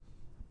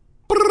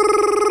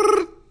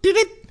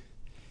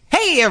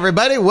Hey,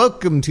 everybody.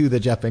 Welcome to the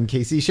Jeff and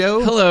Casey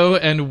Show. Hello,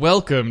 and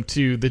welcome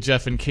to the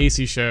Jeff and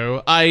Casey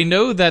Show. I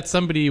know that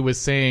somebody was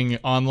saying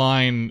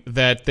online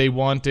that they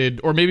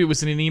wanted, or maybe it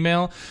was in an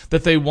email,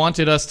 that they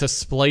wanted us to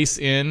splice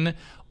in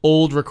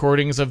old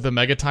recordings of the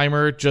Mega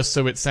Timer just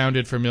so it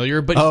sounded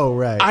familiar. But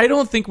right. I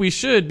don't think we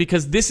should,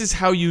 because this is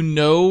how you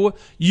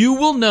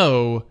will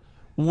know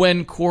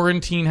when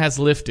quarantine has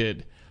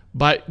lifted.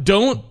 But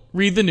don't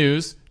read the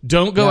news.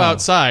 Don't go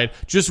outside.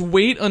 Just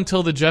wait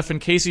until the Jeff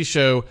and Casey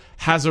Show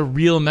has a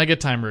real Mega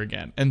Timer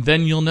again, and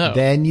then you'll know.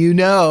 Then you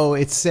know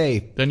it's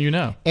safe. Then you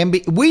know. And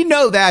we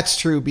know that's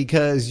true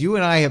because you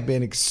and I have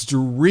been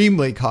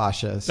extremely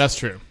cautious. That's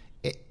true.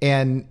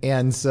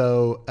 And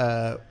so,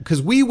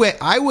 because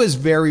I was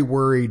very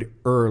worried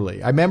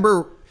early. I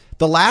remember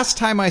the last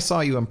time I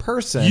saw you in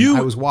person, I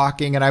was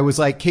walking and I was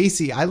like,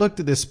 Casey, I looked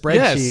at this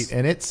spreadsheet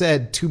and it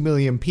said 2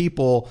 million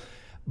people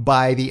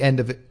by the end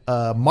of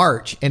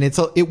March, and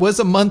it was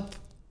a month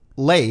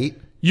late.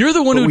 You're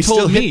the one who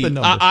told me.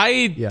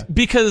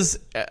 Because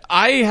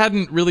I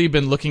hadn't really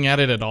been looking at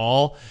it at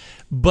all,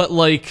 but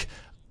like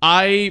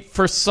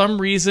for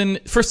some reason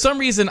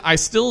I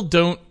still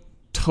don't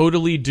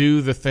totally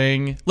do the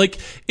thing. Like,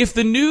 if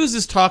the news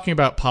is talking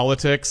about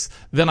politics,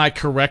 then I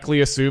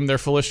correctly assume they're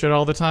full of shit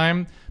all the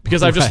time,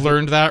 because I've just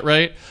learned that,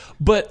 right?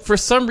 But for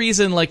some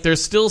reason, like,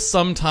 there's still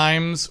some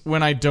times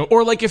when I don't,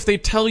 or like if they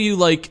tell you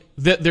like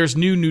that there's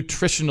new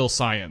nutritional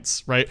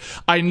science, right?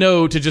 I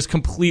know to just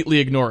completely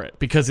ignore it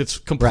because it's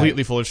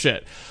completely full of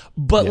shit.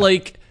 But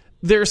like,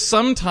 there's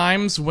some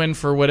times when,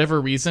 for whatever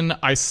reason,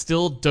 I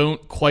still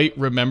don't quite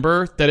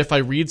remember that if I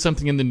read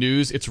something in the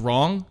news, it's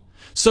wrong.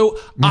 So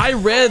I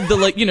read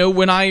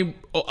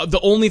the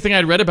only thing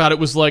I'd read about it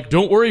was like,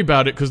 don't worry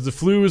about it because the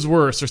flu is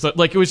worse, or something.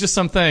 Like, it was just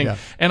something,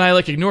 and I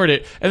like ignored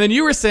it. And then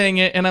you were saying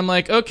it, and I'm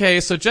like, okay,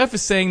 so Jeff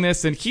is saying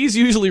this, and he's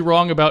usually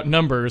wrong about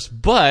numbers,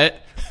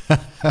 but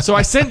so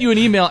I sent you an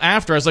email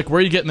after. I was like, where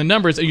are you getting the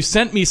numbers? And you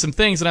sent me some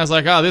things, and I was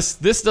like,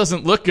 this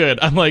doesn't look good.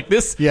 I'm like,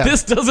 this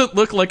doesn't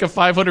look like a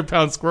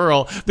 500-pound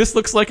squirrel. This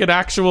looks like an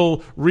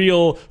actual,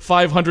 real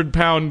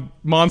 500-pound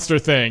monster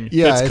thing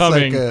that's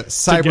coming. Like a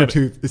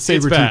saber-tooth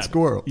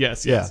squirrel.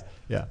 Yes.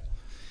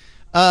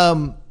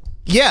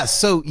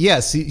 So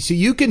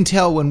you can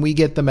tell when we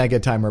get the Mega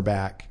Timer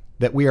back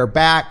that we are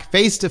back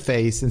face to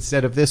face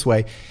instead of this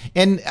way.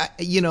 And,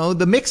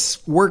 the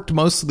mix worked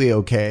mostly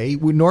okay.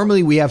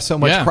 Normally we have so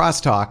much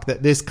crosstalk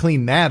that this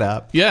cleaned that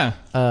up. Yeah.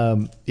 I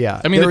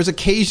mean, there was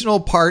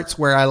occasional parts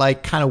where I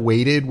like kind of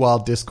waited while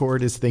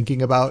Discord is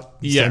thinking about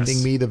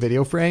sending me the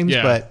video frames,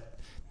 but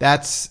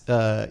that's,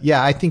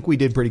 I think we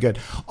did pretty good.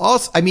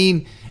 Also, I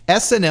mean,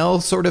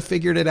 SNL sort of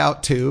figured it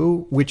out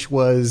too, which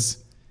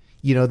was,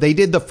 they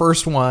did the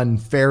first one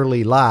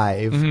fairly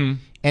live. Mm-hmm.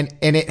 And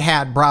it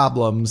had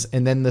problems.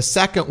 And then the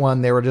second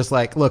one, they were just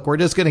like, look, we're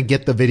just going to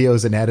get the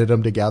videos and edit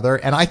them together.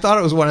 And I thought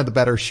it was one of the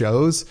better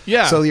shows.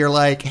 Yeah. So you're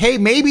like, hey,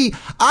 maybe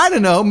a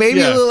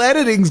little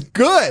editing's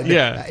good.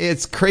 Yeah.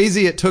 It's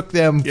crazy. It took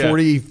them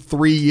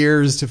 43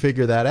 years to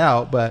figure that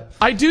out. But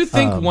I do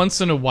think once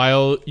in a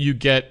while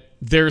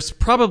there's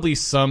probably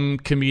some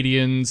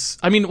comedians.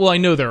 I mean, well, I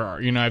know there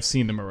are, I've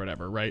seen them or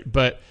whatever, right?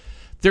 But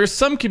there's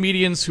some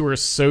comedians who are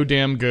so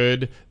damn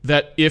good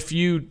that if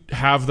you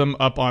have them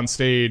up on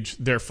stage,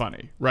 they're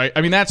funny, right?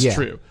 I mean, that's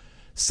true.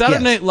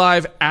 Saturday Night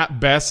Live, at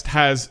best,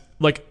 has,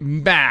 like,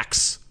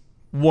 max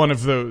one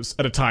of those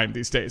at a time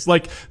these days.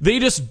 Like, they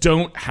just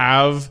don't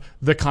have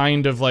the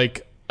kind of,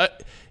 like...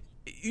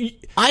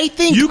 I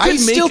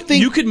still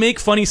think... You could make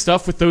funny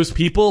stuff with those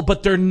people,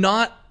 but they're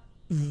not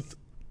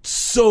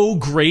so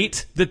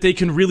great that they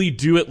can really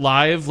do it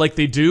live like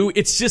they do.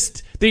 It's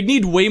just... They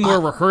need way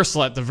more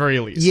rehearsal at the very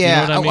least.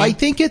 Yeah, you know what I mean? I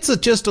think it's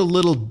just a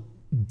little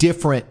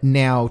different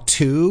now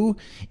too.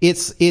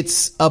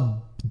 It's a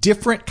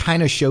different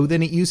kind of show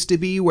than it used to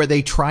be, where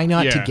they try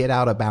not to get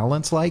out of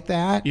balance like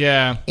that.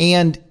 Yeah,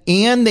 and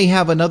they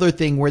have another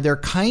thing where they're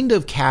kind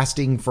of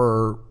casting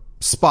for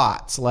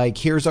spots. Like,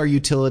 here's our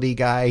utility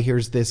guy,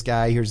 here's this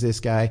guy, here's this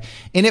guy,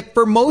 and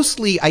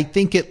I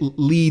think it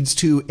leads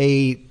to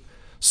a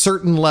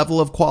certain level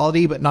of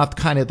quality, but not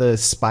kind of the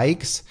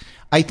spikes.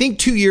 I think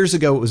 2 years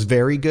ago it was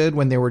very good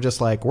when they were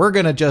just like, we're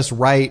going to just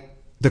write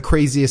the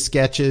craziest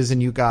sketches,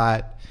 and you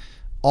got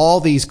all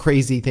these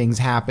crazy things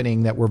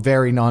happening that were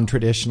very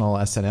non-traditional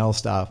SNL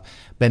stuff.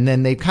 But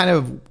then they kind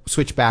of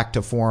switched back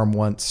to form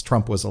once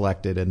Trump was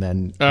elected, and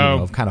then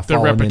kind of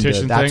fallen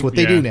into that's what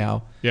they do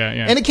now. Yeah.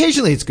 And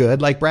occasionally it's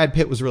good. Like, Brad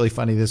Pitt was really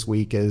funny this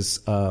week as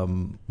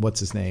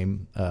what's his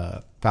name?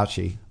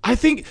 Fauci. I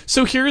think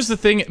so. Here's the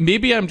thing.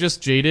 Maybe I'm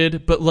just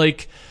jaded, but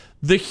like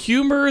the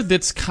humor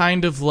that's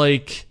kind of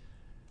like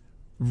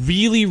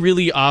really,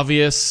 really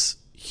obvious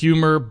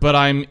humor, but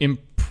I'm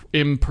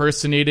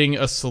impersonating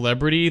a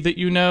celebrity that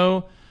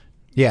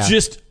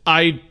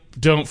I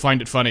don't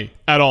find it funny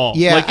at all.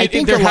 Yeah, like, I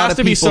think there has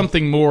to be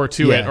something more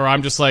to it, or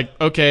I'm just like,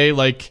 okay,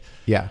 like,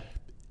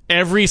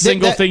 every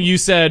single thing you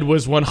said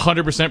was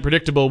 100%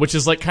 predictable, which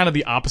is like kind of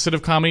the opposite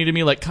of comedy to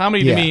me. Like,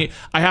 comedy to me,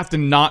 I have to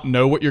not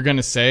know what you're going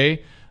to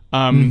say.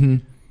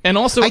 And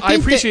also, I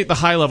think appreciate the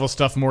high level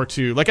stuff more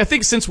too. Like, I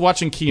think since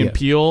watching Key and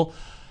Peele,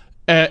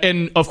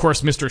 and of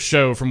course Mr.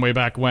 Show from way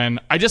back when,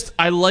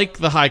 I like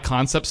the high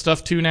concept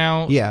stuff too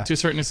now. Yeah, to a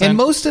certain extent. And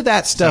most of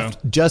that stuff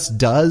just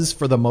does,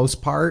 for the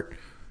most part,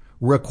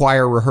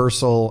 require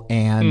rehearsal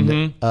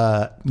and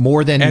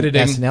more than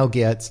editing. SNL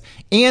gets.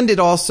 And it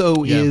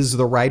also is,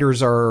 the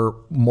writers are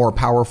more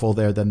powerful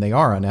there than they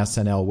are on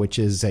SNL, which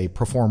is a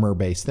performer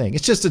based thing.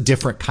 It's just a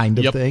different kind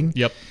of thing.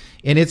 Yep.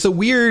 And it's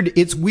weird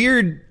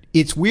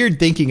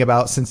thinking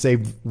about, since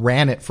they've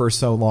ran it for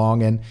so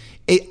long. And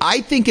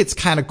I think it's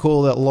kind of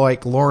cool that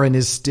like Lauren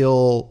is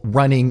still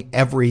running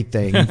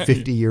everything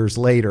 50 years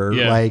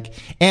later,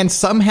 and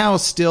somehow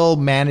still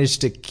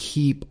managed to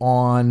keep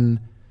on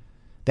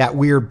that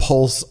weird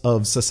pulse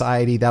of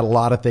society that a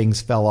lot of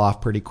things fell off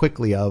pretty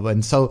quickly of.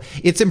 And so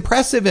it's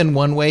impressive in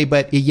one way,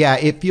 but yeah,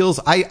 it feels,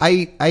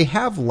 I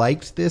have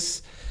liked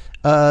this,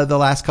 the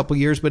last couple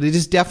years, but it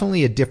is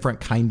definitely a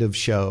different kind of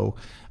show.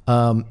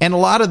 And a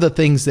lot of the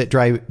things that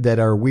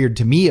are weird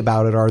to me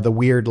about it are the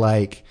weird,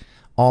 like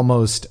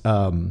almost,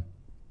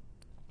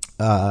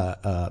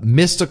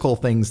 mystical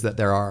things that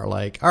there are,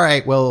 like, all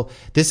right, well,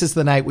 this is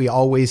the night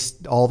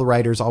all the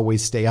writers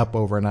always stay up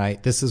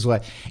overnight. This is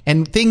what,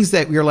 and things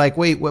that you're like,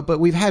 wait, what,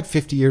 but we've had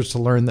 50 years to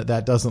learn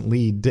that doesn't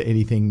lead to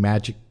anything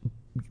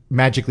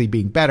magically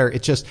being better.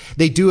 It's just,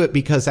 they do it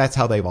because that's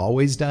how they've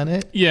always done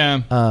it.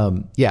 Yeah.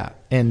 Yeah.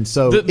 And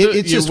so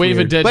it's just wave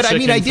weird. A dead but I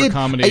mean,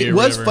 it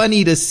was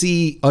funny to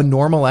see a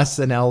normal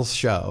SNL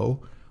show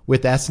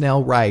with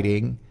SNL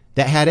writing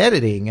that had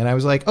editing. And I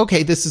was like,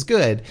 okay, this is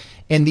good.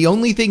 And the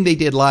only thing they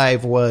did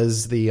live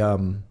was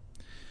the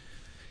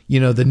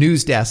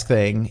news desk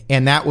thing.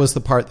 And that was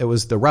the part that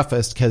was the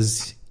roughest,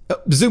 because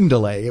Zoom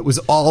delay. It was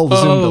all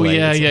Zoom delay.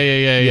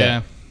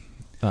 Yeah.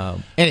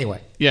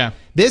 Anyway. Yeah.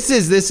 This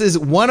is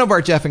one of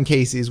our Jeff and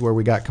Casey's where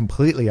we got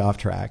completely off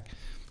track.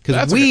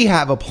 Because we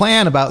have a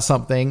plan about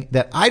something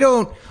that I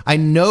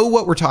know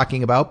what we're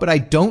talking about, but I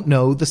don't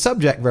know the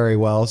subject very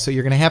well. So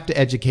you're going to have to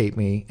educate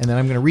me, and then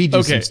I'm going to read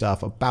you some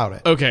stuff about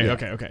it.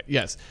 Okay.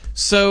 Yes.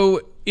 So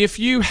if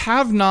you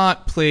have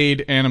not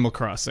played Animal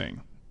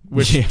Crossing,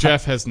 which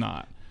Jeff has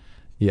not,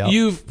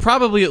 you've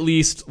probably at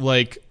least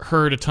like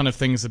heard a ton of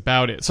things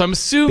about it. So I'm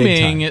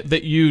assuming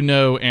that you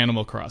know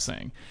Animal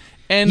Crossing.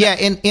 And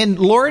and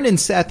Lauren and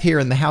Seth here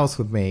in the house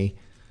with me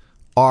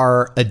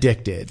are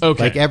addicted.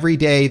 Okay. Like every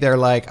day they're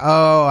like,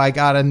 oh, I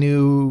got a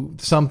new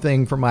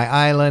something for my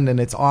island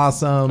and it's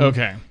awesome.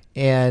 Okay.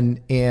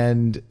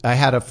 And I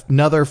had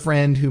another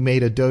friend who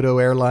made a Dodo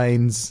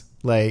Airlines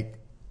like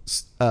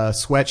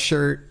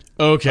sweatshirt.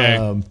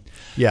 Okay.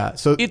 Yeah.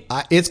 So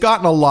it's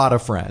gotten a lot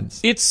of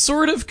friends. It's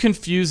sort of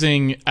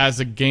confusing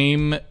as a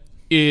game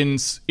in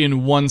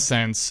one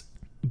sense,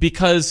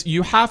 because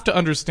you have to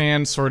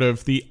understand sort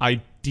of the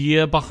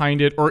idea behind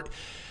it, or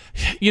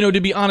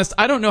to be honest,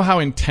 I don't know how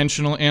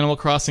intentional Animal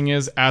Crossing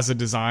is as a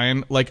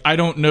design. Like, I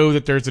don't know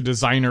that there's a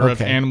designer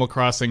of Animal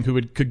Crossing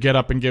who could get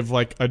up and give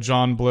like a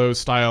John Blow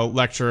style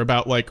lecture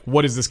about like,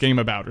 what is this game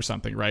about or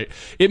something, right?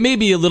 It may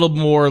be a little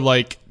more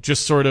like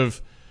just sort of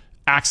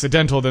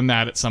accidental than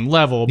that at some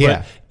level,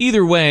 but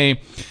either way,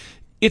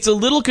 it's a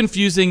little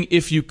confusing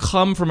if you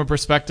come from a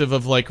perspective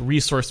of like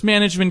resource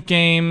management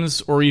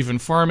games or even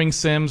farming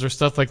sims or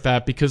stuff like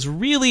that, because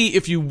really,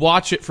 if you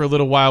watch it for a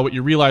little while, what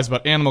you realize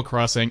about Animal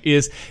Crossing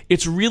is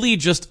it's really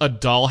just a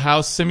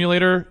dollhouse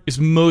simulator is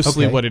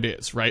mostly what it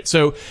is, right?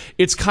 So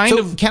it's kind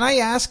of... Can I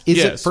ask,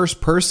 is it first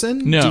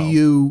person? No. Do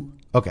you...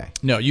 Okay.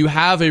 No, you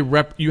have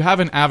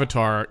an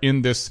avatar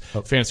in this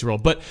fantasy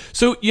world. But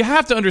so you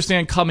have to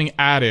understand coming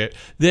at it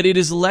that it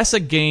is less a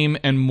game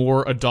and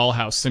more a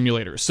dollhouse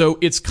simulator. So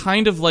it's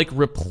kind of like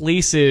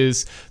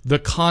replaces the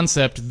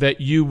concept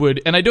that you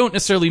would, and I don't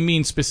necessarily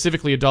mean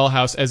specifically a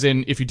dollhouse as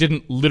in if you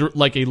didn't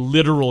like a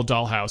literal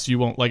dollhouse, you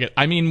won't like it.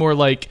 I mean more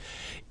like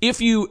if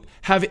you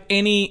have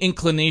any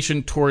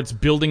inclination towards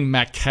building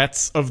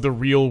maquettes of the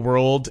real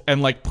world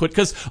and like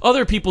because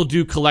other people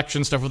do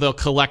collection stuff where they'll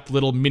collect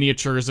little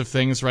miniatures of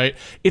things, right?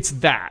 It's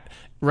that,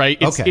 right?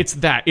 It's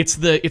that.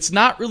 It's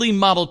not really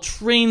model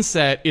train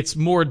set. It's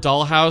more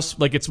dollhouse.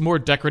 Like it's more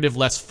decorative,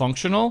 less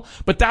functional,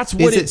 but that's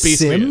what it basically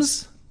Sims?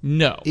 is.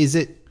 No. Is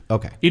it?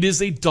 Okay. It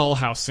is a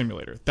dollhouse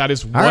simulator. That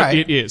is what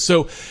it is.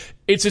 So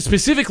it's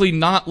specifically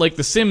not like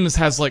The Sims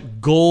has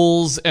like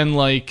goals and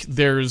like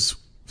there's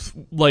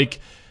like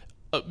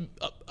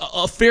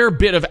a fair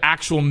bit of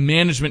actual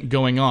management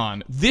going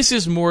on. This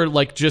is more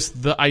like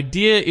just the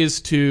idea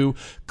is to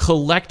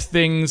collect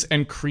things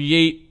and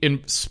create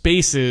in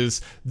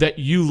spaces that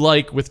you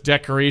like with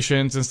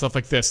decorations and stuff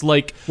like this.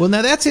 Like, well,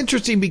 now that's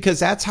interesting because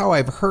that's how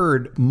I've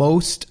heard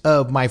most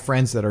of my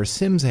friends that are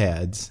Sims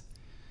heads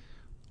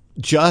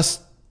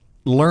just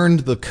learned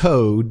the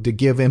code to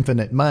give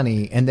infinite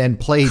money and then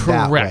played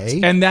that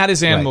way. And that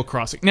is Animal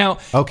Crossing. Now,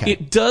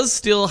 it does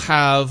still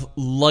have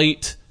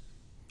light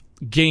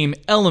game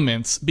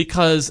elements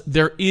because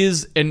there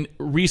is a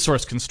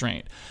resource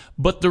constraint.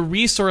 But the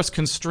resource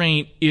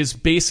constraint is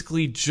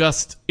basically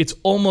just, it's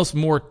almost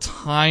more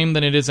time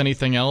than it is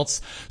anything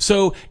else.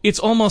 So it's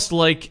almost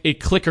like a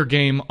clicker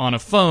game on a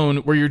phone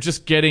where you're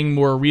just getting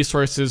more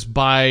resources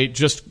by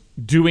just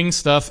doing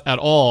stuff at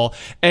all.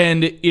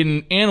 And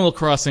in Animal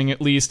Crossing,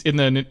 at least in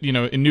the,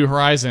 in New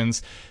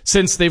Horizons,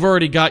 since they've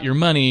already got your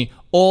money,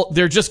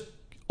 they're just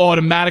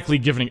automatically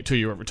giving it to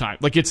you over time.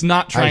 Like, it's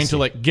not trying to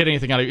like get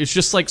anything out of it. It's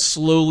just like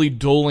slowly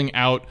doling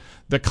out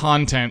the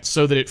content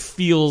so that it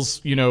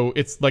feels,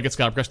 it's like it's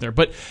got a progression there.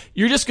 But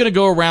you're just going to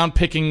go around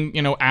picking,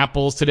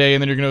 apples today,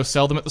 and then you're going to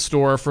sell them at the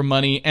store for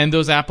money, and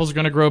those apples are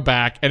going to grow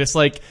back. And it's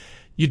like,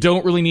 you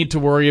don't really need to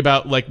worry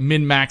about like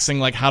min-maxing,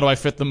 like how do I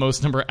fit the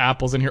most number of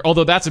apples in here?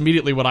 Although that's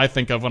immediately what I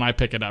think of when I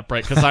pick it up,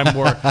 right? Because I'm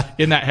more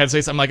in that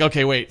headspace. I'm like,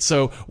 okay, wait,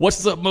 so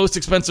what's the most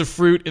expensive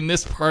fruit in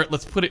this part?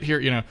 Let's put it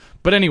here,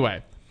 But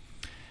anyway,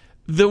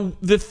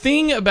 the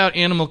thing about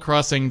Animal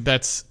Crossing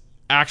that's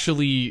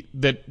actually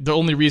that the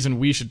only reason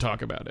we should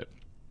talk about it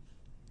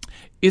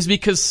is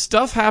because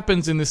stuff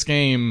happens in this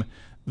game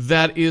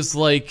that is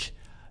like,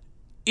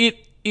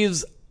 it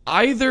is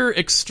either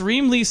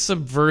extremely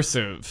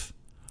subversive,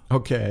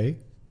 okay,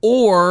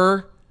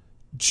 or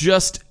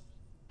just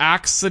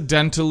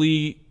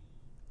accidentally,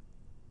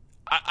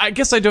 I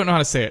guess I don't know how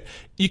to say it.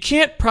 You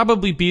can't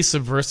probably be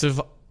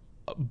subversive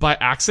by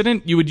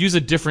accident. You would use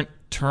a different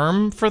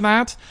term for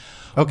that.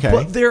 Okay.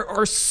 But there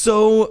are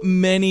so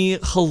many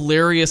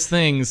hilarious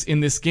things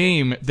in this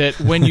game that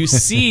when you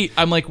see,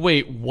 I'm like,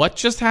 wait, what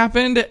just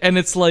happened? And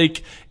it's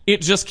like, it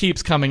just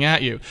keeps coming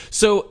at you.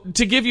 So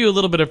to give you a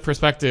little bit of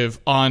perspective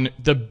on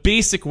the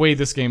basic way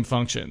this game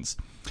functions,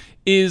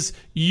 is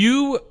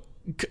you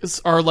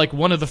are like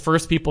one of the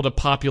first people to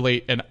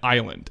populate an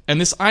island.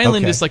 And this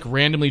island is like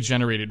randomly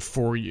generated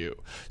for you.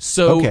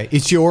 So okay,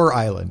 it's your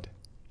island.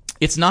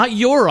 It's not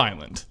your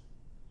island.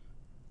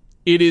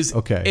 It is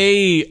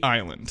a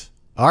island.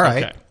 All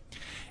right. Okay.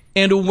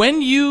 And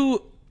when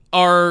you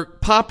are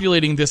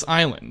populating this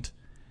island,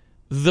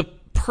 the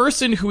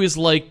person who is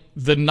like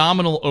the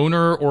nominal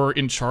owner or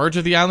in charge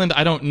of the island,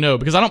 I don't know,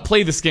 because I don't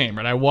play this game,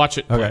 right? I watch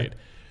it played.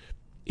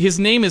 His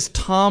name is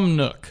Tom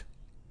Nook.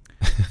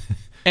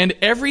 And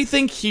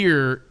everything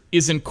here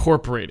is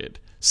incorporated.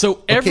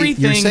 So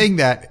everything... You're saying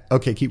that...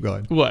 Okay, keep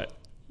going. What?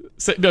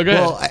 No, go ahead.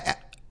 Well,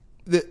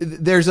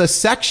 there's a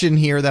section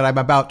here that I'm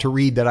about to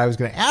read that I was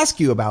going to ask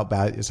you about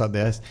on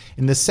this.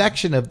 In the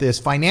section of this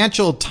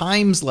Financial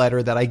Times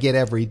letter that I get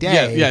every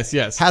day,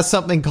 yes, has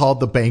something called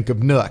the Bank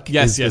of Nook.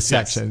 Yes,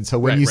 section. Yes. So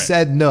when you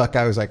said Nook,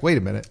 I was like, wait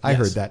a minute, I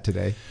heard that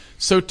today.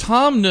 So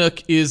Tom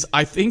Nook is,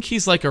 I think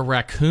he's like a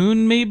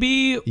raccoon,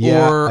 maybe,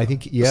 or I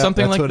think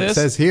something like this. That's what it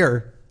says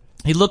here.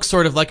 He looks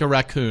sort of like a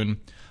raccoon.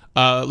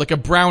 Like a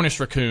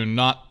brownish raccoon,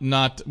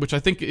 not which I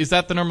think, is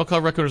that the normal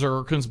color raccoon, or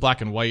are raccoons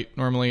black and white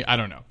normally? I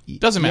don't know.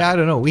 Doesn't matter. Yeah, I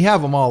don't know. We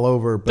have them all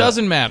over. But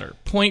doesn't matter.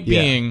 Point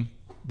being,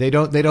 they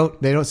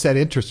don't set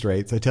interest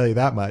rates. I tell you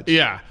that much.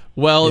 Yeah.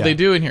 Well, they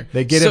do in here.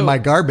 They get in my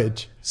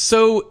garbage.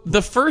 So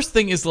the first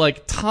thing is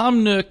like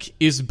Tom Nook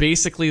is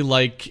basically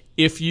like,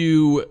 if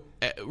you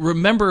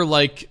remember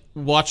like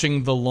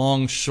watching The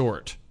Long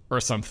Short or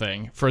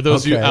something, for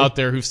those of you out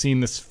there who've seen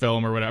this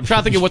film or whatever. I'm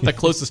trying to think of what the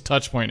closest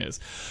touch point is.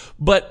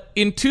 But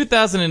in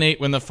 2008,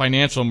 when the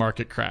financial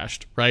market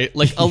crashed, right?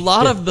 Like a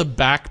lot of the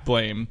back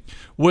blame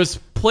was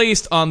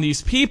placed on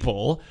these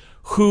people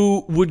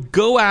who would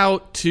go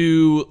out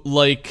to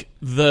like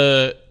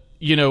the,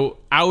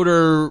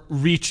 outer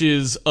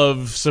reaches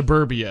of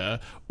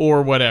suburbia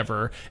or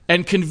whatever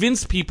and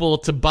convince people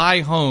to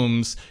buy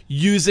homes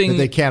using... that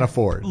they can't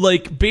afford.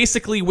 Like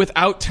basically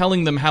without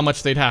telling them how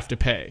much they'd have to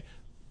pay.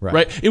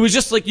 Right. It was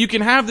just like, you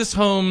can have this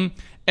home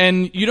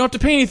and you don't have to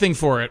pay anything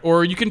for it,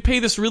 or you can pay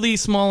this really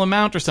small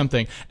amount or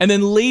something. And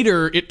then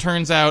later it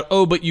turns out,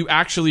 but you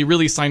actually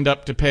really signed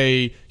up to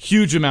pay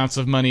huge amounts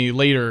of money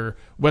later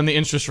when the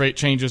interest rate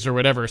changes or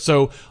whatever.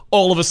 So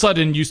all of a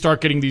sudden you start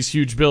getting these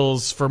huge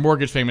bills for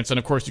mortgage payments, and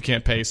of course you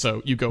can't pay,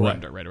 so you go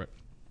under. Right.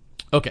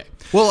 Okay.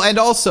 Well, and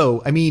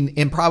also, I mean,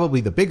 and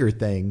probably the bigger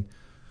thing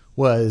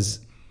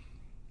was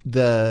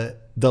the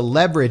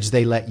leverage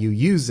they let you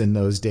use in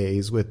those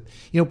days with,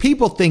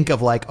 people think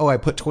of like, I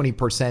put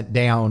 20%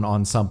 down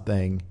on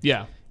something.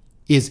 Yeah.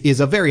 Is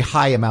a very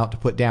high amount to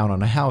put down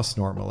on a house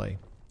normally.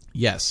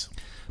 Yes.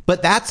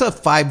 But that's a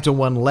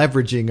 5-to-1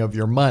 leveraging of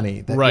your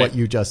money. What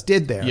you just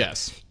did there.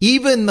 Yes.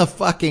 Even the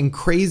fucking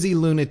crazy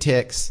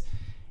lunatics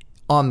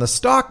on the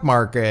stock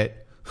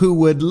market who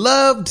would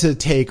love to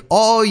take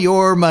all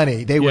your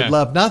money. They would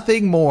love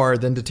nothing more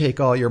than to take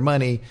all your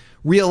money.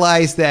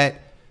 Realize that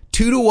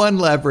 2-to-1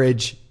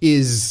 leverage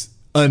is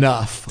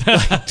enough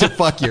to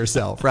fuck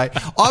yourself, right?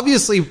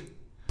 Obviously,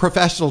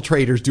 professional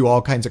traders do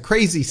all kinds of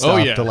crazy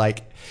stuff to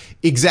like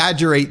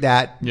exaggerate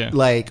that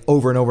like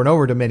over and over and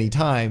over to many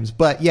times.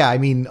 But yeah, I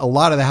mean, a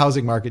lot of the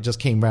housing market just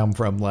came around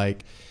from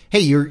like, hey,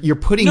 you're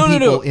putting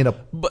people in a...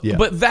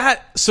 But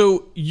that...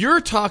 So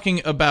you're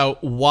talking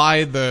about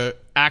why the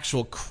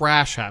actual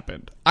crash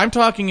happened. I'm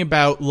talking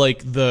about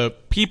like the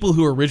people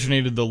who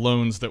originated the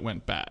loans that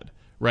went bad.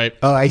 right?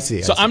 Oh, I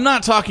see. So I'm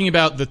not talking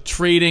about the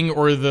trading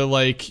or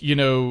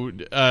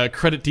the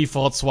credit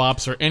default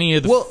swaps or any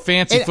of the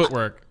fancy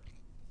footwork.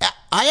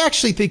 I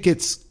actually think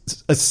it's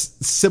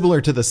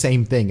similar to the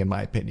same thing, in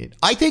my opinion.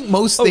 I think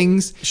most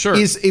things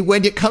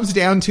when it comes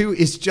down to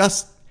is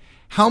just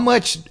how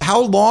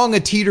long a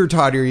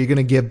teeter-totter are you going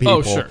to give people?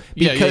 Oh, sure.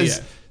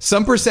 Because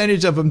some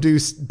percentage of them do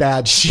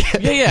bad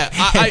shit. Yeah.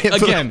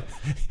 Again,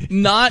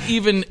 not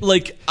even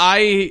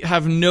I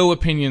have no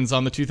opinions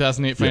on the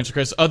 2008 financial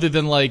crisis other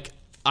than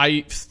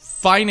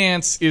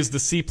finance is the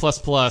C++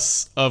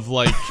 of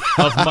money,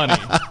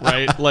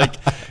 right?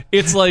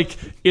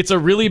 It's a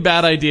really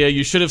bad idea.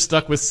 You should have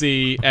stuck with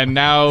C, and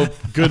now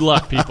good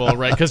luck, people,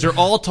 right? Because you're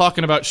all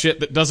talking about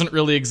shit that doesn't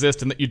really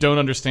exist and that you don't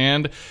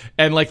understand,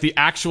 and the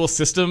actual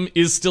system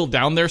is still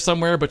down there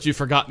somewhere, but you've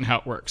forgotten how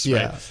it works,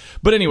 right?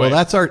 But anyway,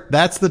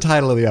 that's the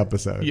title of the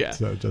episode. Yeah.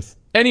 So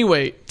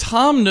anyway,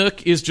 Tom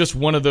Nook is just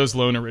one of those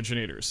loan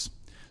originators.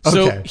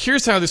 So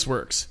here's how this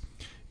works.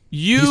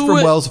 He's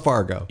from Wells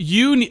Fargo.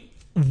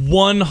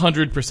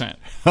 100%.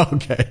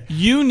 Okay.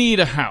 You need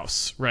a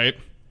house, right?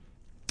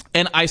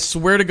 And I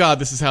swear to God,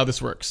 this is how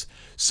this works.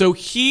 So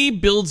he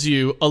builds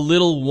you a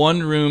little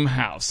one-room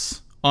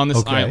house on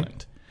this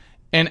island.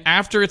 And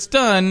after it's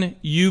done,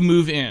 you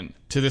move in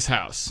to this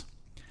house.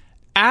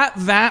 At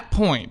that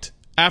point,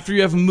 after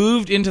you have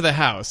moved into the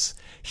house,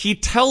 he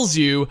tells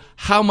you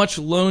how much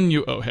loan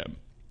you owe him.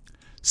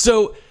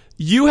 So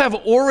you have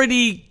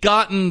already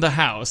gotten the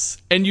house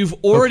and you've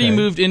already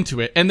moved into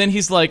it. And then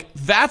he's like,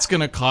 that's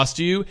going to cost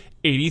you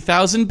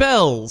 80,000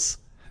 bells.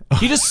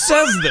 He just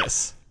says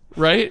this,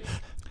 right?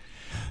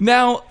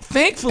 Now,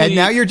 thankfully... And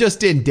now you're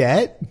just in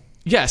debt?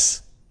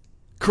 Yes.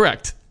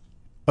 Correct.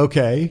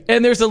 Okay.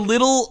 And there's a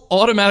little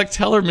automatic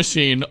teller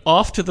machine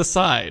off to the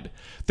side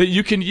that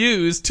you can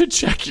use to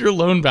check your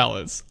loan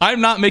balance.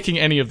 I'm not making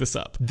any of this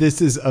up. This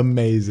is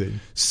amazing.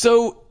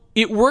 So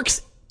it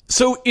works.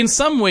 So in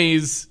some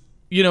ways,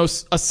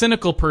 a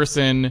cynical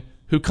person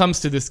who comes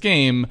to this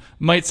game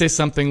might say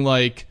something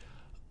like,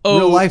 oh,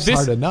 real life's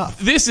hard enough.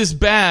 This is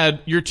bad.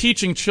 You're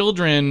teaching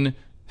children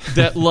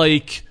that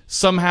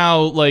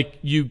somehow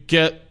you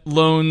get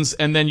loans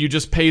and then you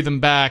just pay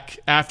them back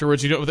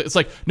afterwards. You don't. It's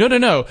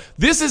no.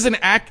 This is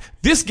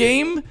this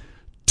game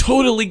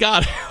totally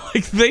got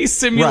it. They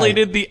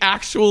simulated the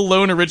actual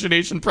loan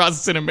origination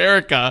process in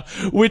America,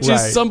 which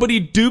is somebody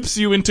dupes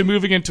you into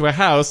moving into a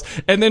house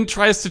and then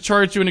tries to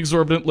charge you an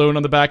exorbitant loan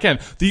on the back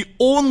end. The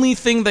only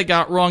thing they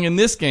got wrong in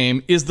this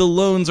game is the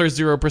loans are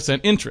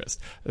 0%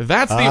 interest.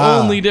 That's the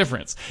only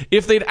difference.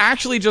 If they'd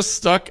actually just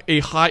stuck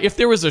if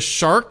there was a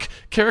shark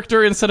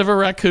character instead of a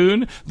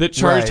raccoon that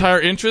charged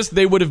higher interest,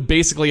 they would have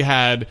basically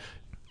had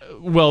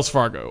Wells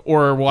Fargo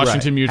or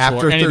Washington Mutual.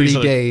 After or any 30 of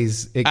these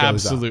days, it goes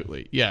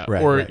absolutely. up. Yeah.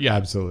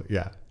 Absolutely.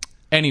 Yeah.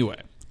 Anyway.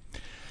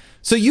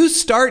 So you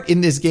start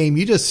in this game,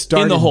 you just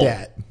start in the hole.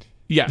 debt.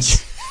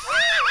 Yes.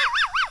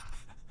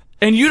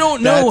 And you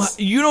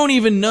don't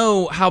even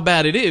know how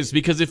bad it is,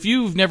 because if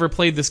you've never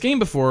played this game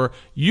before,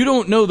 you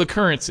don't know the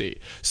currency.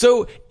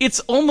 So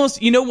it's almost,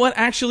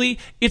 actually,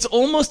 it's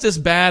almost as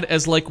bad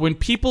as when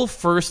people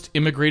first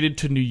immigrated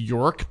to New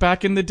York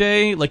back in the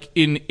day,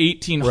 in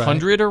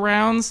 1800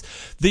 arounds,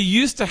 they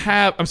used to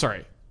have, I'm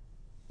sorry,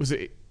 was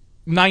it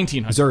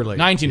 1900? It's early.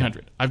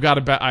 1900. Yeah. I've got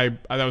to bet,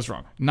 that was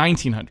wrong.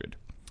 1900.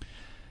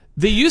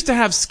 They used to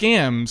have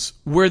scams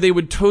where they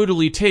would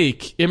totally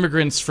take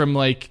immigrants from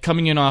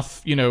coming in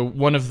off,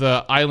 one of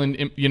the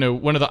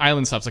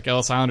island stops like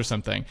Ellis Island or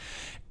something.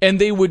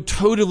 And they would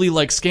totally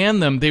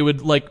scam them. They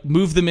would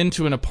move them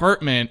into an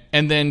apartment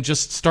and then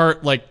just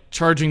start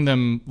charging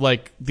them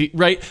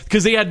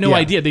because they had no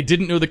idea. They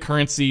didn't know the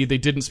currency. They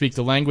didn't speak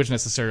the language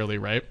necessarily.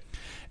 Right.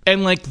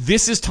 And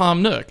this is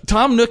Tom Nook.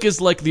 Tom Nook is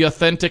the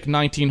authentic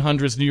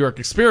 1900s New York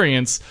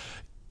experience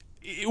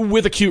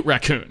with a cute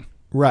raccoon.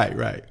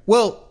 Right.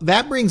 Well,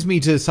 that brings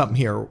me to something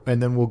here,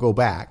 and then we'll go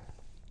back,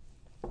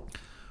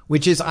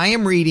 which is I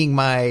am reading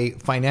my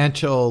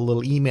financial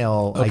little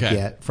email I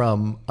get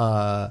from,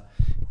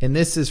 and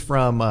this is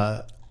from,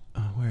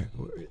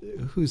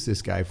 who's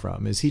this guy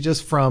from? Is he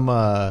just from,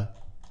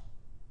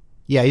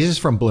 he's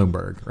just from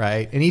Bloomberg,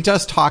 right? And he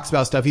just talks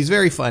about stuff. He's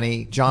very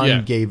funny.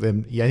 John gave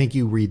him, I think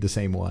you read the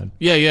same one.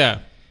 Yeah.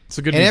 It's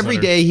a good And newsletter.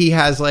 every day he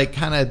has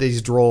kind of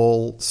these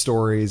droll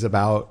stories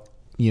about,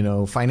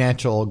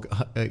 financial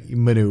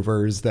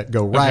maneuvers that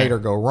go right or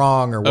go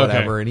wrong or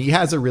whatever. And he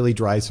has a really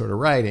dry sort of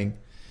writing.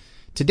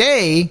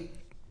 Today,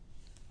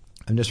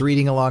 I'm just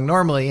reading along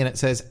normally, and it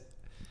says,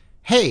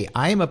 hey,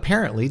 I am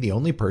apparently the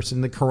only person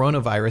in the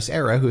coronavirus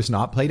era who has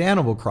not played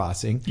Animal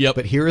Crossing. Yep.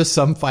 But here is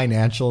some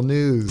financial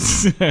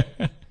news.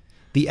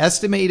 The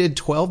estimated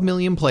 12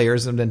 million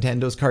players of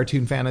Nintendo's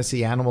Cartoon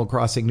Fantasy Animal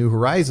Crossing New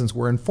Horizons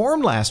were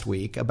informed last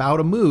week about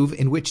a move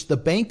in which the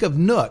Bank of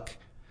Nook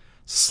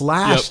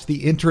slashed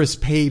the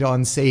interest paid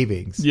on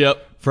savings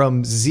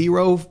from from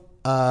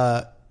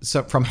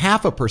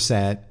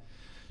 0.5%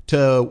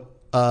 to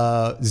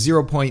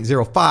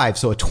 0.05,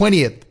 so a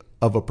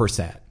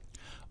 20th%.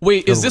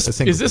 Wait, is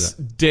this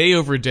day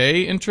over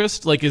day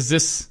interest? Is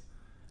this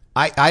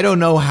I don't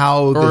know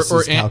how this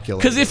is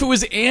calculated. Because if it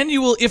was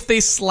annual, if they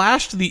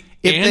slashed the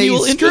if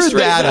annual they interest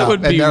rate, that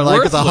would be and they're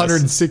like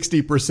worthless. it's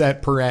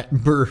 160% per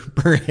annual.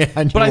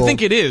 But I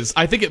think it is.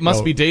 I think it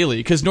must be daily,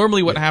 because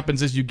normally what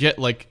happens is you get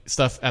like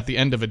stuff at the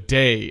end of a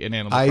day in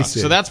Animal Crossing. see.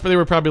 So that's where they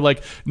were probably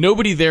like,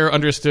 nobody there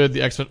understood the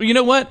exponential. You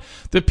know what?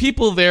 The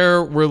people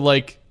there were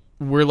like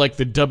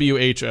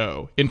the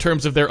WHO in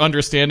terms of their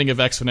understanding of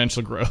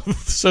exponential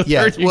growth. So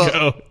there you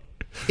go.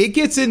 It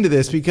gets into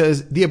this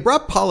because the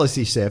abrupt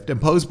policy shift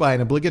imposed by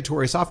an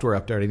obligatory software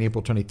update on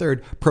April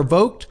 23rd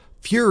provoked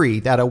fury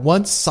that a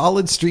once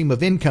solid stream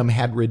of income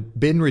had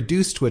been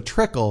reduced to a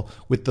trickle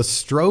with the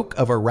stroke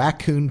of a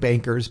raccoon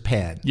banker's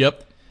pen.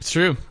 Yep, it's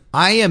true.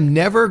 I am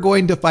never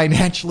going to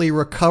financially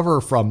recover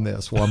from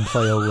this, one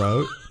player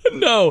wrote.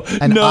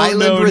 An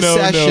island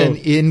recession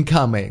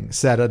incoming,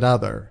 said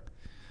another.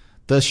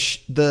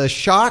 The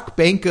shock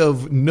Bank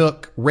of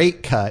Nook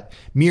rate cut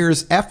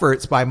mirrors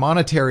efforts by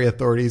monetary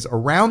authorities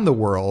around the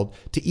world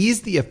to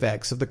ease the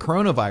effects of the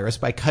coronavirus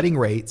by cutting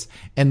rates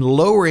and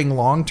lowering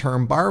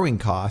long-term borrowing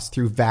costs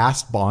through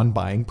vast bond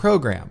buying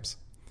programs.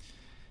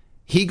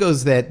 He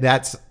goes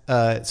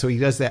so he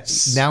does that.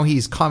 Now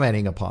he's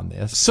commenting upon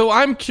this. So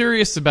I'm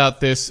curious about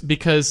this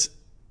because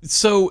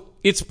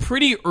it's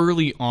pretty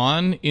early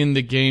on in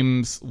the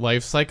game's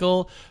life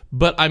cycle,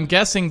 but I'm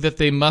guessing that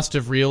they must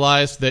have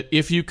realized that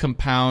if you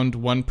compound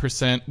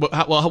 1%,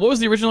 what was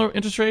the original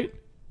interest rate?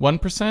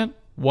 1%?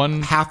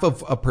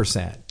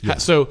 0.5%. Yeah.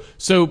 So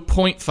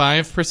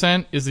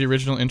 0.5% is the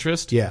original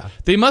interest. Yeah.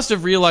 They must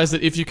have realized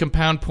that if you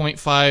compound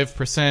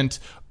 0.5%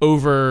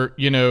 over,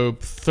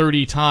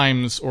 30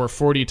 times or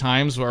 40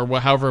 times or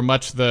however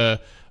much the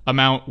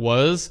amount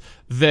was,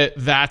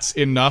 that's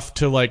enough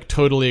to like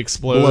totally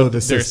explode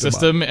their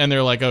system. And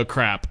they're like, oh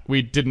crap,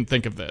 we didn't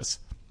think of this.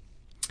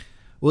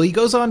 Well, he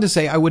goes on to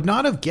say, I would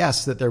not have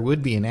guessed that there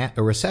would be a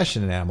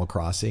recession in Animal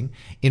Crossing.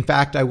 In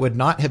fact, I would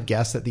not have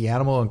guessed that the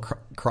Animal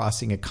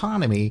Crossing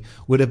economy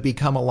would have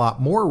become a lot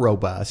more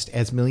robust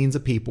as millions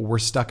of people were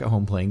stuck at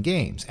home playing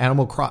games.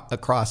 Animal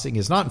Crossing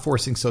is not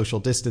enforcing social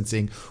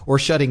distancing or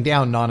shutting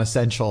down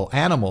non-essential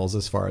animals,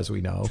 as far as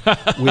we know,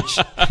 which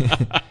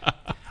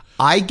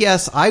I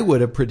guess I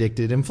would have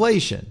predicted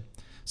inflation.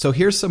 So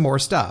here's some more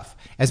stuff.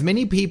 As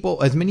many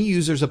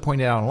users have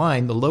pointed out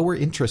online, the lower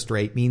interest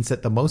rate means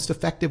that the most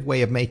effective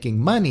way of making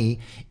money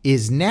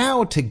is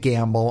now to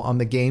gamble on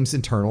the game's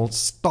internal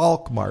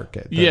stock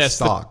market.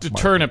 The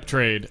turnip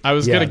trade. I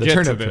was going to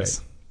get to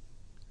this.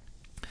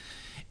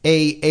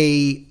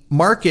 A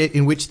market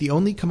in which the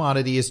only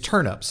commodity is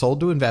turnip,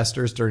 sold to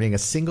investors during a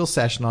single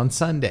session on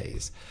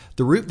Sundays.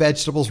 The root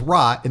vegetables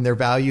rot and their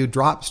value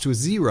drops to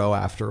 0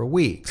 after a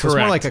week. So It's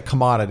more like a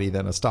commodity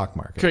than a stock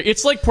market. Okay.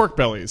 It's like pork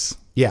bellies.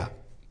 Yeah.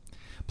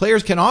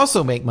 Players can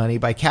also make money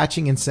by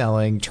catching and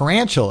selling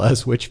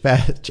tarantulas, which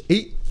fetch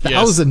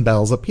 8,000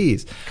 bells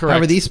apiece. Correct.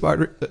 However, these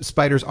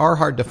spiders are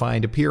hard to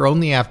find, appear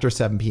only after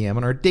 7 p.m.,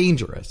 and are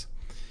dangerous.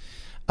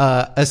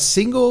 A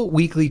single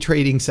weekly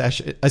trading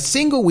session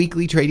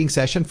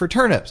for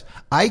turnips.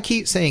 I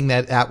keep saying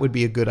that would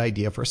be a good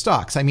idea for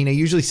stocks. I mean, I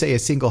usually say a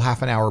single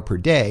half an hour per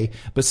day,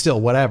 but still,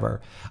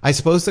 whatever. I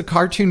suppose the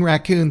cartoon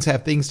raccoons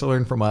have things to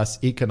learn from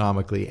us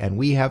economically, and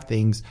we have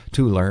things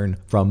to learn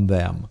from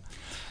them.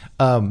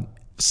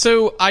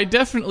 So I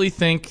definitely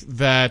think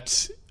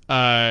that,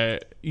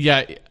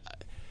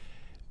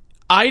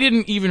 I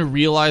didn't even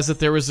realize that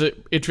there was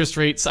interest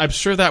rates. I'm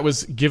sure that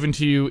was given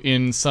to you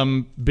in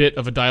some bit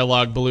of a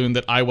dialogue balloon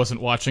that I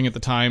wasn't watching at the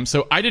time.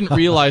 So I didn't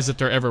realize that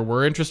there ever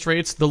were interest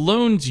rates. The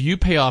loans you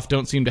pay off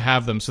don't seem to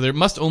have them. So there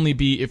must only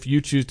be if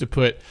you choose to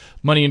put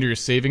money into your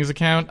savings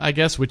account, I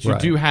guess, which you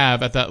do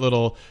have at that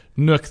little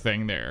Nook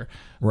thing there.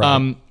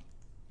 Right.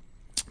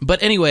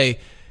 But anyway,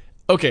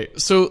 okay,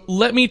 so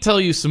let me tell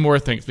you some more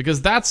things,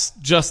 because that's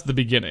just the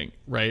beginning,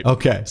 right?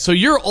 Okay. So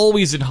you're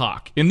always in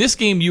Hawk. In this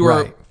game, you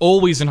are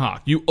always in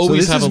Hawk. You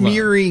always have a loan. So this is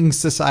mirroring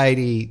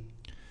society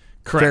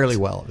fairly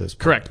well at this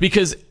point. Correct,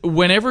 because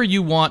whenever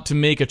you want to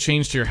make a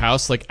change to your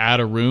house, like add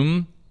a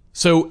room,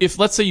 so if,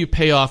 let's say you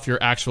pay off your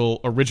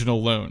actual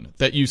original loan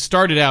that you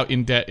started out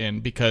in debt in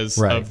because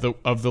because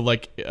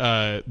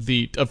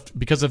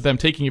of them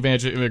taking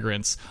advantage of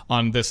immigrants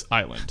on this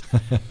island.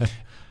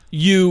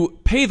 You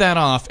pay that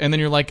off, and then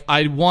you're like,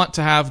 I want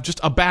to have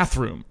just a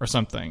bathroom or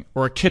something,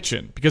 or a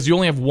kitchen, because you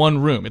only have one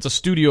room. It's a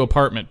studio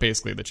apartment,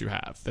 basically, that you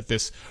have, that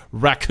this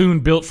raccoon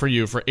built for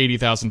you for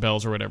 80,000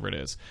 bells or whatever it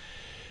is.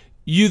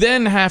 You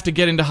then have to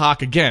get into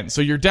Hawk again.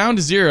 So you're down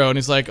to 0, and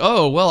he's like,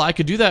 oh, well, I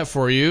could do that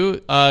for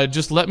you.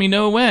 Just let me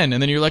know when.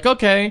 And then you're like,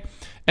 okay.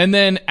 And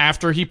then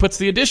after he puts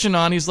the addition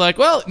on, he's like,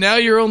 well, now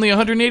you're only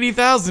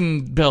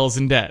 180,000 bells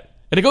in debt.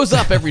 And it goes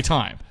up every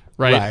time.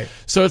 Right?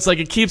 So it's like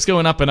it keeps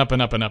going up and up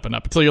and up and up and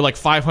up until you're like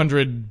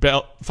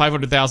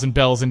 500,000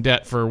 bells in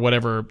debt for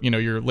whatever,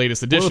 your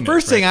latest edition. Well, the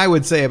first thing I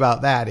would say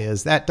about that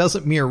is that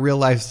doesn't mirror real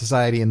life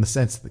society in the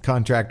sense that the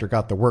contractor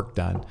got the work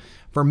done.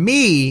 For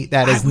me,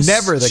 that is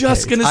never the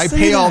case. I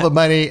pay all the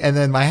money and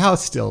then my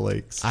house still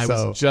leaks. I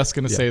was just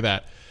going to say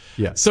that.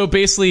 Yeah. So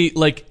basically,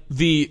 like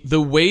the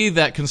way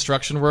that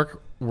construction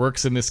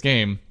works in this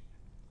game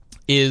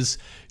is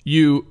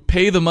you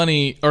pay the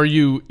money, or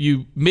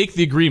you make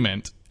the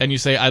agreement and you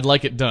say, I'd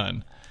like it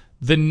done.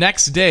 The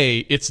next day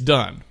it's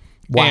done.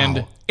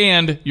 Wow.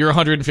 And you're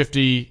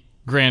 150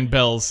 grand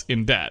bells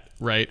in debt,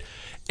 right?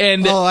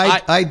 And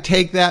I'd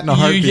take that in a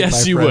heartbeat.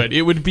 Yes, my you friend. would.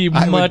 It would be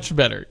much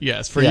better.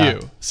 Yes, for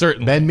you.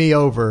 Certainly. Bend me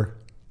over.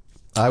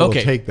 I will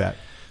take that.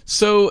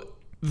 So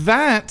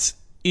that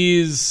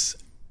is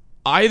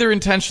either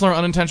intentional or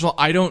unintentional.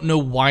 I don't know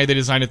why they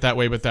designed it that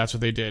way, but that's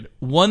what they did.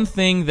 One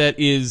thing that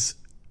is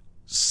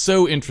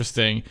so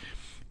interesting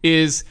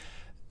is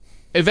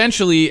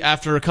eventually,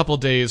 after a couple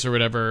days or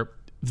whatever,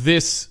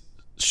 this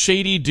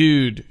shady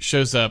dude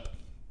shows up,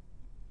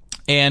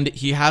 and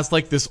he has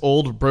like this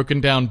old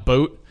broken down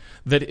boat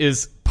that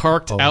is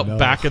parked out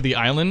back of the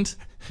island.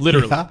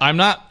 Literally. Yeah. I'm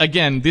not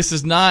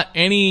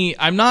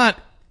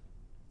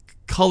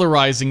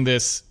colorizing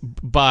this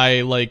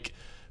by like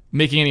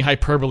making any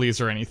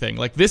hyperboles or anything.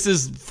 Like, this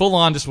is full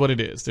on just what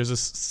it is. There's a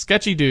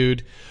sketchy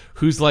dude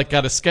who's like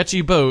got a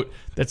sketchy boat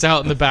that's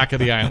out in the back of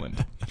the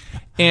island.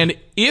 And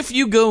if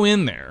you go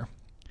in there,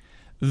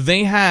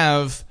 they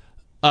have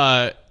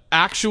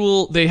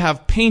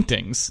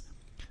paintings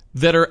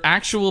that are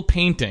actual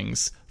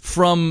paintings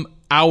from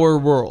our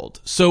world.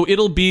 So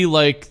it'll be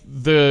like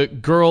the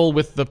girl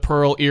with the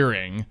pearl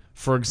earring,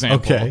 for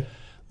example. Okay.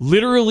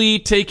 Literally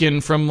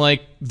taken from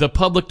like the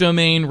public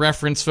domain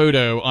reference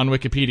photo on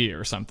Wikipedia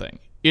or something.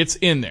 It's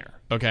in there,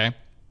 okay?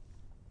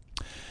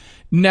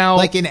 Now,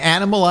 like an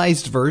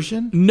animalized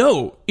version?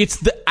 No, it's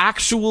the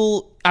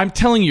actual, I'm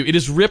telling you, it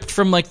is ripped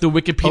from like the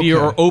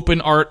Wikipedia or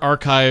Open Art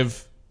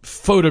Archive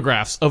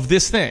photographs of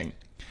this thing.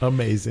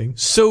 Amazing.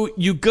 So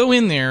you go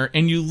in there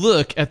and you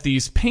look at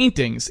these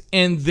paintings,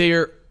 and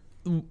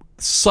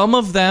some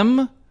of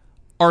them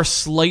are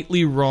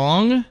slightly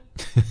wrong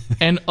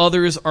and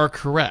others are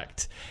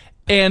correct.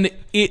 And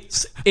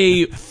it's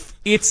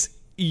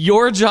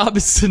your job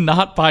is to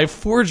not buy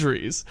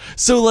forgeries.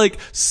 So like,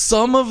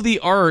 some of the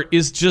art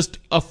is just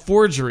a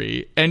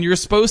forgery, and you're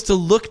supposed to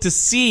look to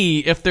see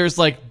if there's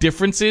like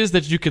differences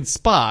that you can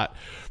spot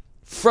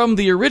from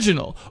the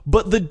original.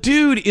 But the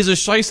dude is a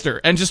shyster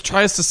and just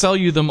tries to sell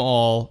you them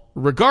all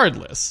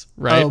regardless,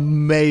 right?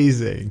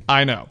 Amazing.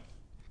 I know.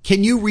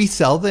 Can you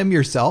resell them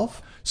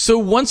yourself? So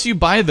once you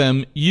buy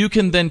them, you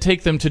can then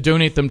take them to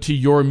donate them to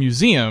your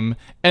museum,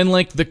 and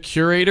like the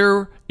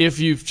curator, if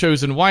you've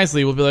chosen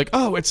wisely, will be like,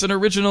 oh, it's an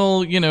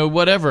original,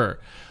 whatever.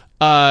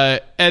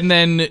 And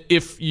then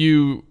if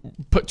you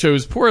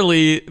chose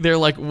poorly, they're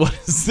like, what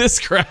is this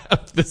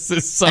crap? This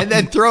is something. And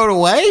then throw it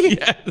away?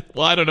 Yeah.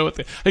 Well, I don't know I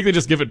think they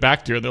just give it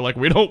back to you. They're like,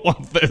 we don't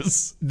want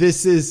this.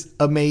 This is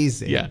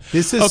amazing. Yeah.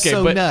 This is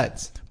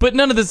nuts. But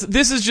none of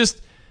this is just,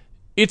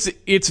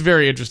 it's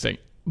very interesting.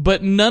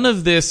 But none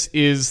of this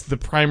is the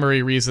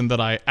primary reason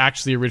that I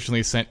actually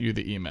originally sent you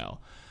the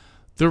email.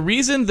 The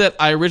reason that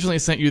I originally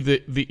sent you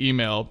the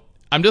email,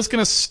 I'm just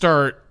going to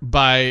start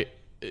by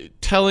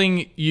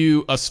telling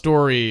you a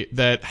story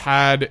that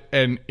had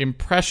an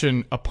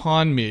impression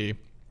upon me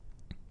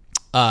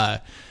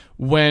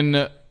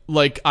when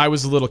like I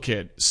was a little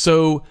kid.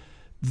 So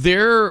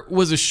there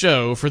was a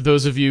show, for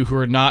those of you who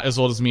are not as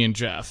old as me and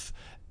Jeff,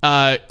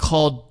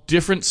 called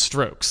Different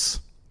Strokes,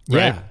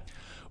 right? Yeah.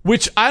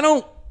 Which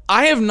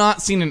I have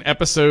not seen an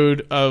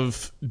episode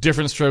of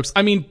Different Strokes.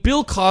 I mean,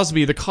 Bill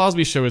Cosby, the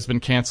Cosby Show has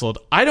been canceled.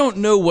 I don't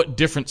know what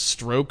Different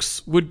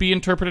Strokes would be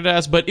interpreted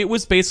as, but it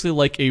was basically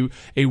like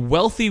a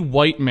wealthy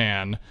white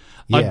man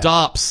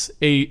adopts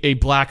a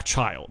black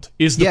child.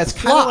 It's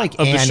kind of like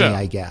of Annie, the show,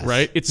 I guess.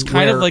 Right? It's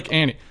kind of like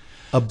Annie.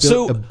 A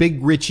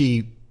big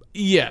Richie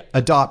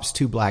adopts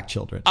two black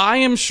children. I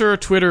am sure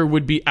Twitter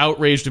would be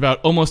outraged about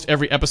almost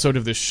every episode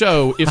of this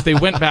show if they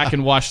went back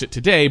and watched it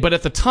today. But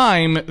at the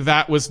time,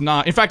 that was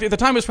not. In fact, at the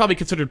time, it was probably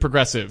considered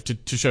progressive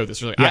to show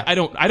this. Really, I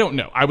don't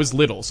know. I was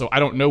little, so I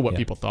don't know what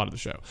people thought of the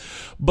show.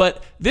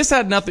 But this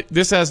had nothing.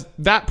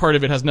 That part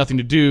of it has nothing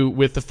to do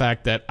with the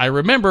fact that I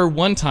remember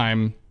one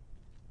time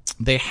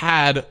they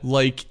had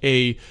like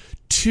a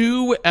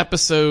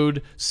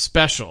 2-episode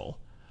special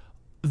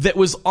that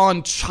was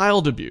on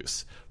child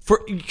abuse.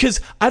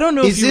 Because I don't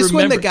know if you remember. Is this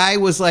when the guy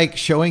was like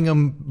showing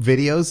him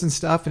videos and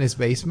stuff in his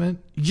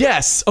basement?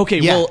 Yes. Okay.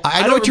 Yeah, well,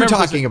 I know what you're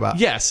talking about.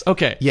 Yes.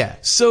 Okay. Yeah.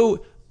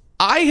 So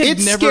I had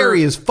it's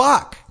scary as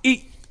fuck.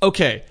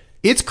 Okay.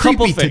 It's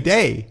creepy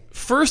today.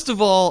 First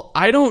of all,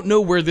 I don't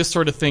know where this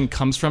sort of thing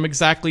comes from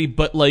exactly,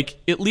 but like,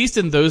 at least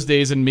in those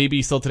days, and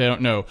maybe still today, I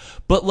don't know.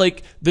 But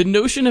like, the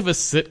notion of a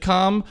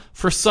sitcom,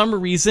 for some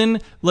reason,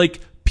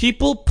 like,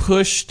 people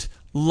pushed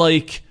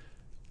like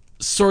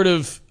sort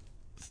of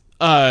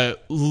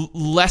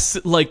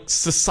less like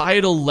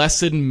societal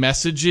lesson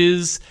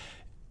messages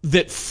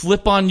that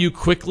flip on you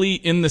quickly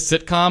in the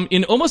sitcom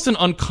in almost an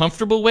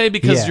uncomfortable way,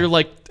 because you're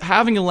like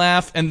having a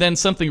laugh and then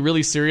something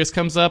really serious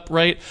comes up,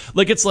 right?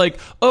 Like, it's like,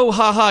 oh,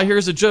 haha,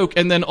 here's a joke,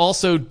 and then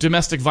also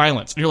domestic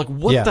violence. And you're like,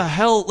 what the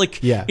hell? Like,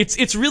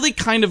 it's really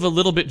kind of a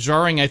little bit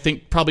jarring, I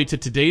think, probably to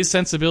today's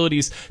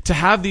sensibilities, to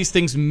have these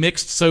things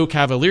mixed so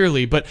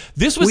cavalierly. But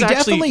this was actually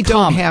definitely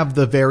don't have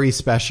the very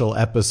special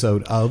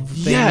episode of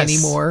thing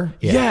anymore.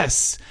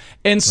 Yes.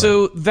 And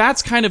so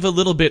that's kind of a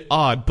little bit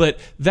odd, but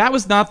that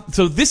was not,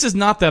 so this is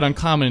not that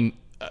uncommon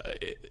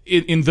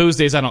in those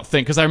days, I don't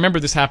think, because I remember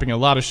this happening in a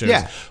lot of shows.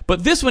 Yeah.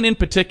 But this one in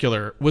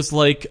particular was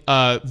like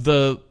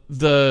the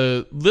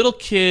little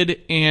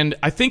kid, and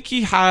I think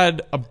he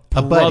had a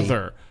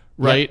brother,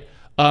 right?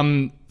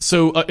 Yep.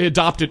 So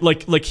adopted,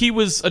 like he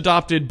was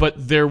adopted, but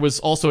there was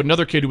also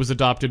another kid who was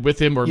adopted with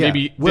him, or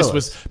maybe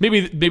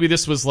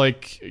this was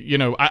like, you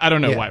know, I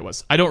don't know why it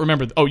was. I don't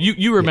remember. Oh,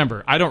 you remember?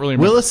 Yeah. I don't really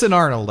remember. Willis and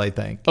Arnold, I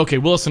think. Okay,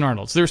 Willis and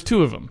Arnold. So there's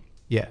two of them.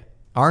 Yeah.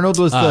 Arnold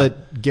was the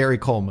Gary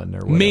Coleman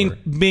or whatever.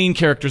 Main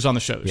characters on the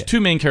show. There's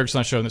two main characters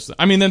on the show. In this,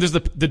 I mean, then there's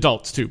the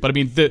adults too, but I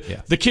mean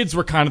the kids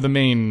were kind of the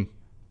main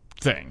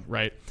thing,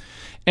 right?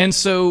 And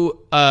so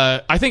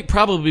I think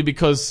probably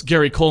because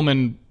Gary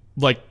Coleman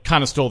like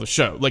kind of stole the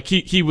show. Like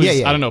he was,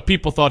 I don't know,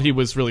 people thought he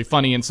was really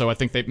funny, and so I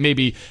think they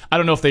maybe, I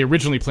don't know if they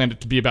originally planned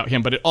it to be about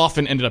him, but it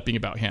often ended up being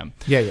about him.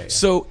 Yeah.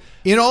 So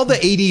in all the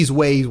 80s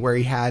ways where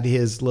he had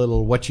his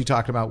little, what you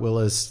talking about,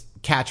 Willis,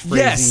 catchphrases.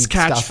 Yes,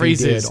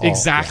 catchphrases.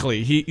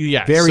 Exactly.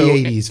 Very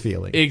 80s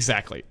feeling.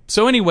 Exactly.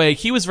 So anyway,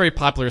 he was very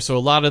popular, so a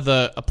lot of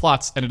the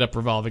plots ended up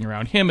revolving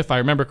around him, if I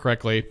remember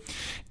correctly.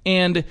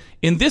 And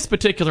in this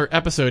particular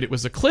episode, it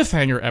was a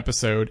cliffhanger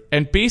episode,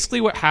 and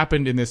basically what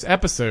happened in this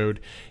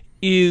episode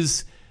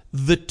is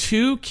the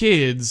two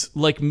kids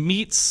like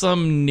meet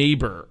some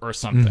neighbor or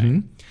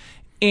something.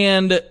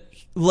 And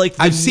like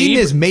I've seen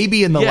this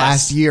maybe in the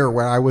last year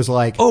where I was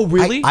like, oh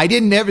really? I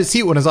didn't ever see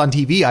it when it was on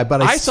TV,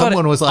 but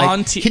someone was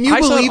like, can you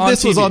believe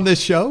this was on this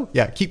show?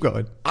 Yeah, keep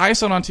going. I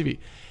saw it on TV.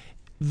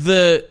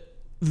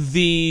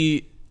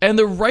 And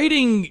the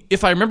writing,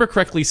 if I remember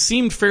correctly,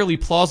 seemed fairly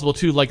plausible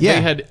too. Like they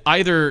had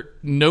either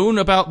known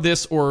about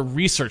this or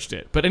researched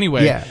it. But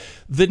anyway,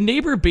 the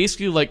neighbor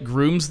basically like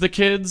grooms the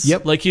kids.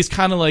 Yep. Like he's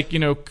kind of like, you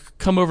know,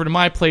 come over to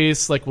my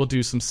place, like we'll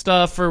do some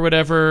stuff or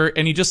whatever.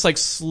 And he just like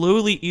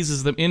slowly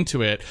eases them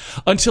into it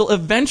until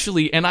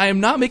eventually, and I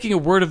am not making a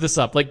word of this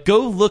up. Like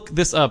go look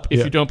this up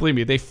if you don't believe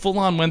me. They full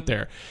on went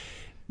there.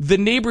 The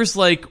neighbor's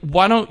like,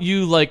 why don't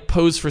you like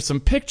pose for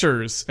some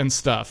pictures and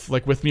stuff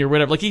like with me or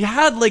whatever. Like he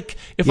had like,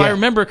 if I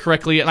remember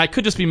correctly, and I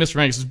could just be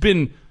misremembering, it's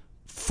been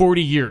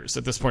 40 years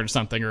at this point or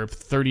something, or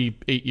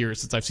 38 years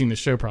since I've seen this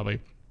show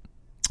probably.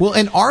 Well,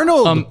 and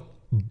Arnold,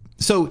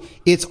 so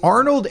it's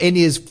Arnold and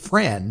his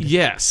friend.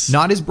 Yes.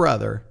 Not his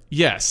brother.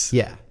 Yes.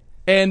 Yeah.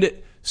 And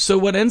so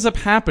what ends up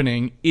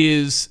happening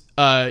is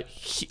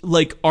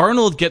like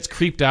Arnold gets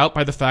creeped out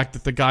by the fact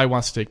that the guy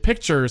wants to take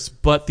pictures,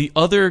 but the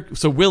other,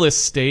 so Willis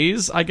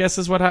stays, I guess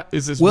is what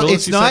is this. Well,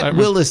 Willis, it's not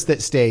Willis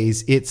that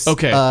stays. It's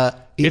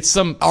it's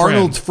some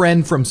Arnold's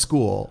friend from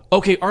school.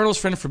 Okay, Arnold's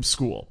friend from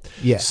school.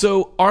 Yeah.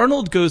 So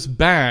Arnold goes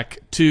back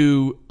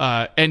to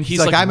and he's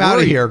like, I'm out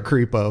of here,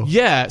 creepo.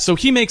 Yeah. So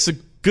he makes a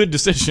good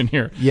decision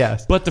here.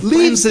 Yes. But the leaves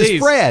friend stays.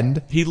 His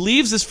friend. He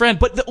leaves his friend,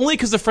 but only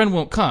because the friend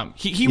won't come.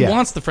 He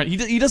wants the friend.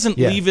 He doesn't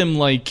leave him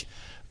like,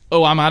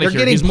 oh, I'm out of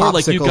here. He's more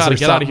like, you got to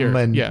get out of here.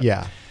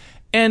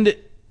 And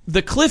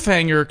the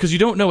cliffhanger, because you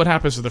don't know what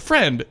happens to the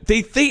friend,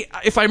 they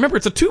if I remember,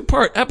 it's a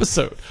 2-part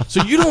episode.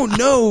 So you don't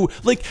know,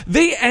 like,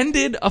 they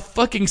ended a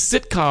fucking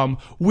sitcom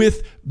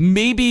with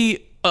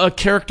maybe a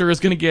character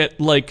is going to get,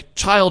 like,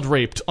 child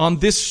raped on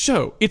this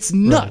show. It's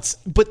nuts.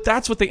 Right. But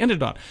that's what they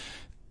ended on.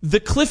 The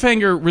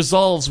cliffhanger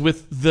resolves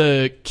with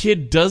the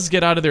kid does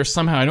get out of there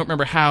somehow. I don't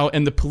remember how.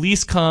 And the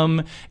police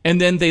come, and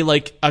then they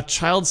like a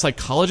child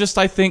psychologist,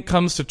 I think,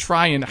 comes to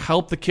try and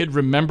help the kid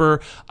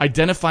remember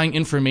identifying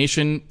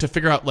information to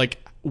figure out like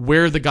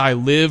where the guy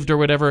lived or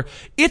whatever.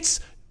 It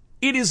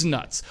is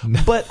nuts.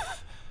 But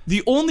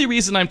the only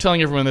reason I'm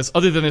telling everyone this,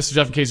 other than this is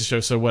Jeff and Casey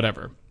show, so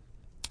whatever.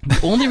 The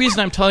only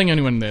reason I'm telling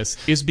anyone this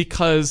is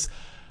because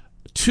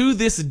to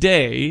this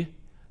day,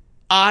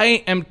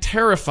 I am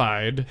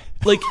terrified.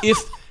 Like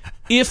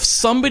if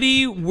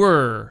somebody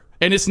were,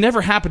 and it's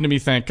never happened to me,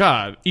 thank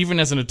God, even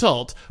as an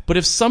adult, but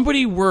if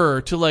somebody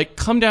were to like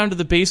come down to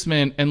the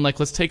basement and like,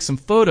 let's take some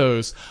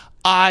photos,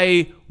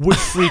 I would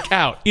freak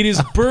out. It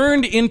is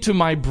burned into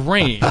my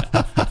brain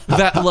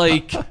that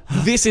like,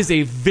 this is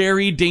a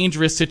very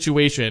dangerous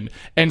situation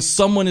and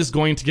someone is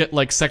going to get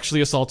like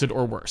sexually assaulted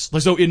or worse.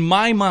 So in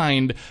my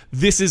mind,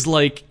 this is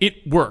like,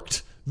 it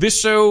worked. This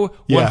show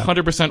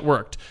 100%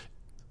 worked.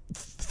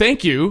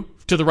 Thank you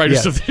to the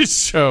writers of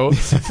this show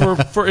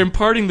for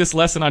imparting this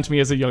lesson onto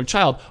me as a young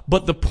child.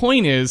 But the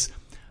point is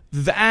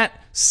that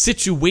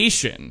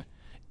situation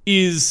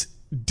is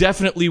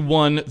definitely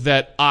one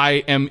that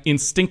I am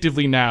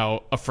instinctively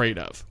now afraid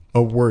of.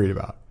 Oh, worried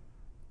about.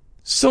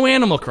 So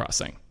Animal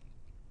Crossing.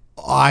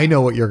 I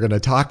know what you're going to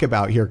talk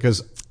about here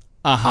because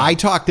I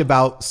talked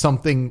about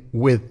something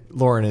with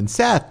Lauren and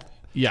Seth.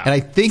 Yeah. And I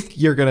think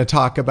you're going to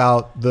talk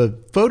about the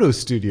photo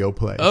studio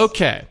place.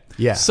 Okay.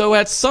 Yeah. So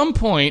at some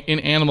point in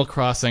Animal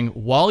Crossing,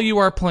 while you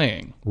are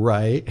playing,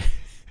 right?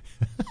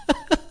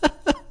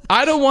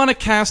 I don't want to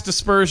cast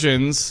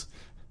aspersions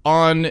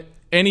on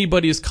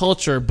anybody's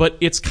culture, but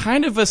it's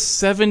kind of a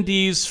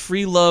 70s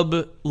free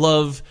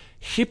love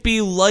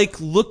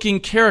hippie-like looking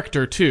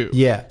character too.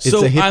 Yeah, it's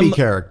a hippie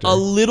character. A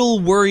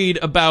little worried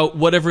about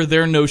whatever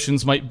their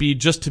notions might be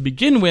just to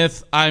begin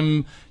with.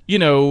 I'm, you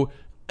know,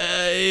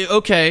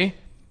 okay.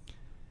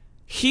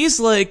 He's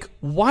like,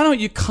 why don't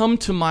you come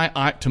to my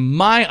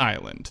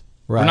island?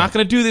 Right. We're not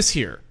going to do this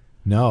here.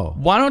 No.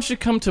 Why don't you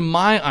come to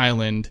my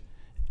island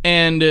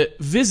and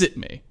visit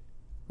me?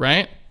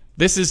 Right?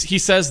 He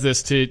says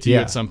this to you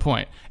at some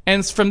point.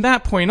 And from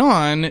that point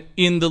on,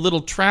 in the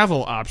little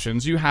travel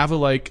options, you have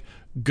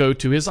go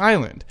to his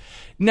island.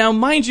 Now,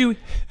 mind you,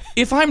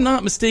 if I'm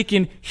not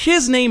mistaken,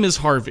 his name is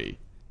Harvey.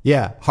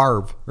 Yeah,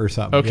 Harv or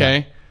something.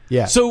 Okay.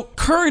 Yeah. So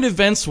current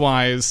events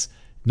wise,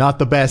 not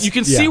the best. You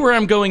can see where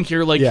I'm going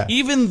here. Yeah.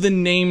 Even the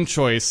name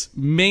choice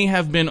may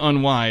have been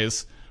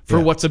unwise for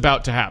what's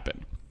about to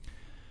happen.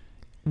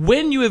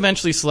 When you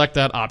eventually select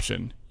that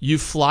option, you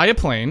fly a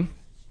plane,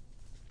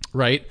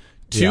 right,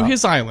 to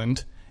his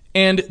island,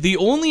 and the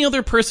only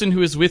other person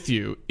who is with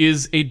you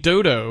is a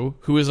dodo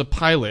who is a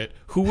pilot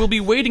who will be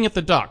waiting at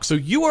the dock. So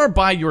you are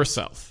by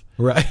yourself.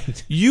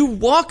 Right. You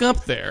walk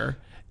up there,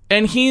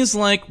 and he's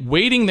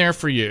waiting there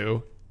for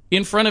you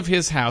in front of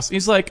his house.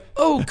 He's like,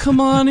 oh,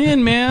 come on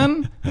in,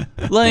 man.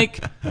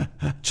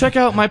 Check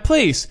out my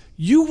place.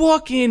 You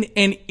walk in,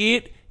 and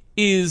it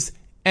is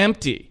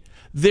empty.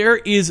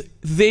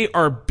 They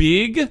are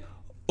big,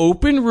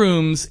 open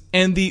rooms,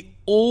 and the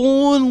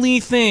only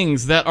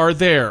things that are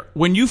there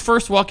when you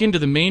first walk into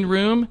the main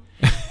room,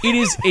 it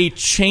is a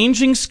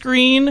changing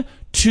screen,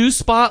 2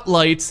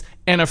 spotlights,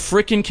 and a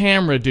frickin'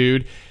 camera,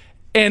 dude.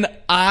 And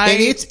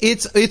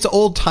it's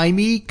old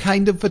timey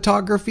kind of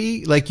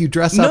photography, you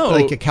dress up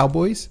like a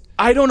cowboys.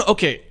 I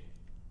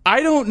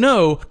don't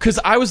know, because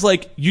I was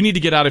like, you need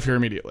to get out of here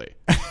immediately.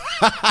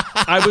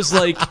 I was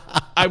like,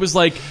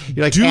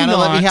 you're like, do Anna, not,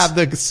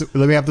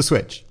 let me have the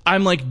switch.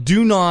 I'm like,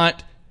 do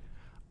not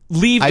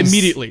leave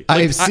immediately.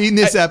 I've seen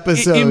this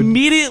episode.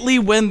 Immediately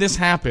when this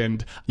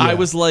happened, I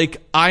was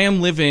like, I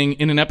am living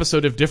in an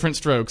episode of Different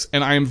Strokes,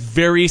 and I am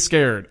very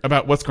scared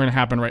about what's going to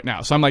happen right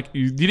now. So I'm like,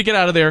 you need to get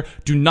out of there.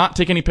 Do not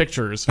take any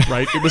pictures,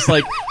 right? It was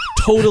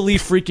totally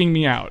freaking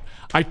me out.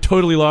 I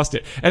totally lost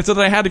it. And so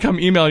then I had to come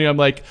email you. I'm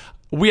like,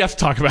 we have to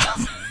talk about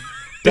this.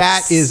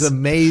 That is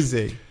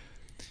amazing.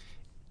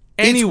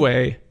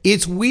 Anyway.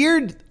 It's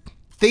weird.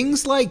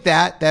 Things like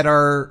that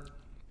are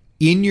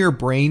in your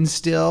brain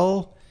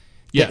still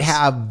that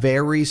have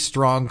very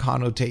strong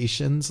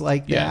connotations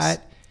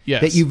that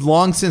you've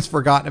long since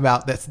forgotten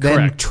about that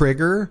then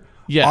trigger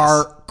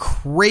are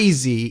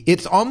crazy.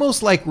 It's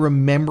almost like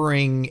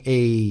remembering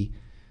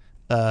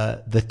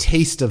the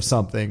taste of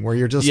something where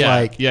you're just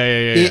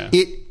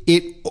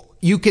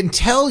you can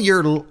tell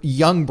your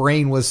young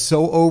brain was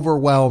so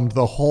overwhelmed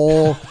the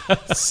whole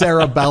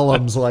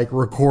cerebellum's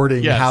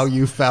recording how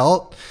you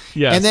felt.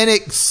 Yes. And then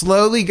it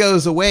slowly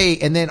goes away,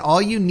 and then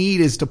all you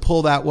need is to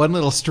pull that one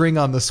little string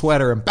on the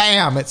sweater, and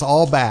bam, it's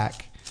all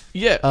back.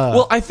 Yeah.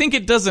 Well, I think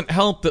it doesn't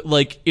help that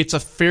it's a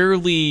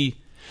fairly...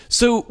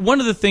 So one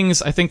of the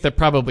things I think that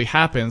probably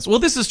happens, well,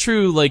 this is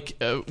true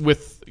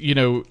with,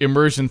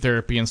 immersion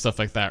therapy and stuff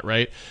like that,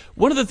 right?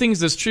 One of the things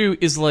that's true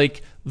is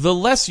the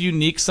less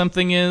unique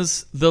something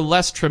is, the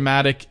less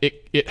traumatic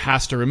it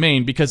has to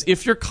remain, because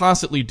if you're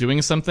constantly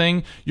doing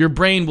something, your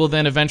brain will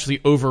then eventually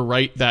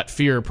overwrite that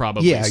fear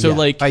probably. Yeah, so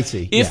I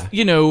see.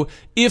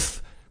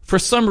 If for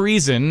some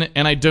reason,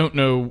 and I don't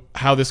know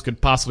how this could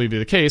possibly be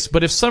the case,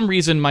 but if some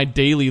reason my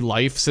daily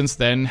life since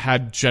then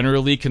had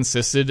generally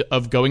consisted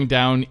of going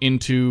down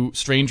into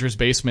strangers'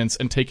 basements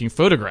and taking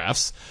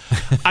photographs,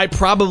 I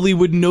probably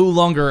would no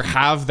longer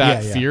have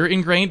that fear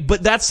ingrained.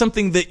 But that's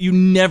something that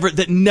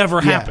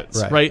never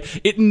happens,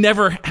 right? It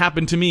never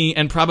happened to me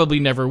and probably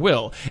never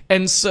will.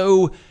 And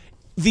so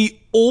the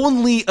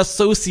only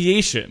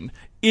association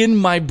in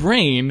my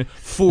brain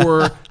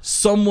for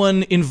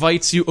someone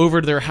invites you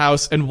over to their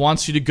house and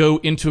wants you to go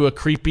into a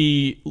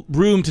creepy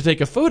room to take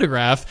a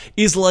photograph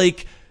is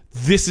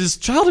this is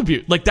child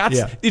abuse.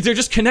 They're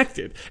just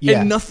connected.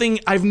 And nothing,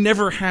 I've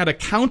never had a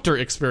counter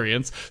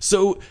experience.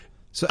 So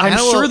I'm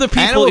sure the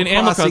people in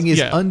Animal Crossing is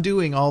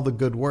undoing all the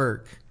good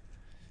work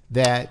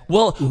that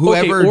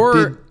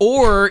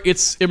or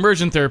it's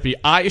immersion therapy.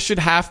 I should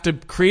have to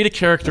create a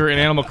character in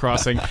Animal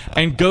Crossing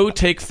and go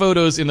take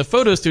photos in the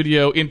photo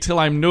studio until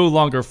I'm no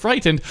longer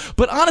frightened.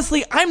 But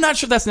honestly, I'm not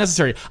sure that's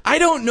necessary. I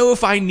don't know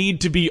if I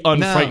need to be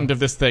unfrightened of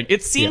this thing.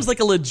 It seems like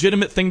a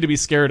legitimate thing to be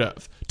scared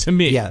of to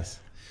me. Yes.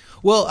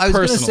 Well, I was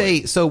going to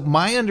say, so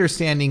my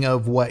understanding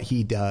of what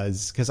he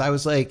does, because I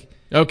was like,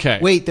 okay,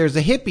 wait, there's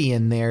a hippie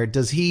in there.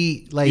 Does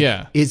he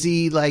is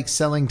he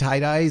selling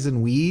tie-dyes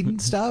and weed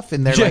and stuff?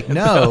 And they're like,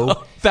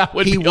 no, that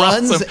would be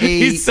awesome.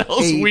 He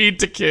sells weed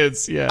to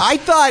kids. Yeah. I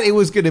thought it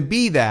was going to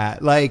be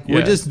that.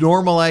 We're just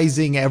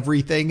normalizing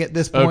everything at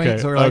this point.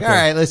 Okay. So we're like, all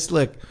right, let's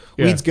look.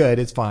 Weed's good.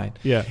 It's fine.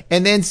 Yeah.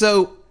 And then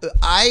so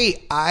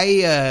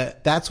I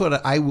that's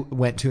what I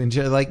went to,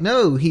 and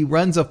no, he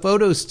runs a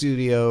photo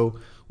studio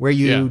where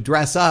you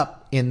dress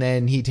up and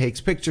then he takes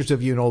pictures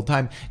of you in old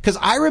time. Because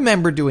I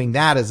remember doing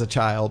that as a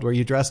child, where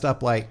you dressed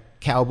up like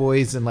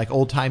cowboys and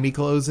old timey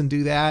clothes and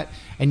do that.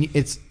 And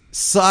it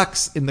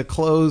sucks, and the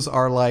clothes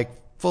are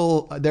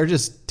full. They're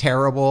just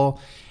terrible.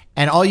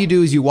 And all you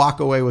do is you walk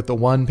away with the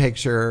one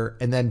picture,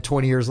 and then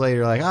 20 years later,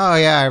 you're like, oh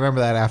yeah, I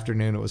remember that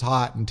afternoon. It was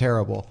hot and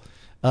terrible.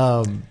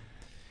 That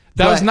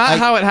was not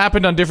how it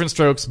happened on Different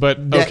Strokes, but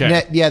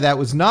okay. That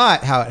was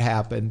not how it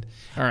happened.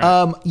 All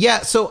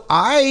right. So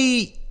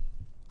I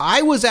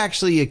was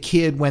actually a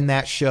kid when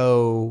that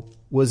show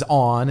was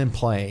on and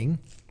playing.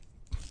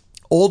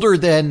 Older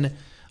than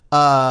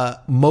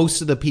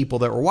most of the people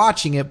that were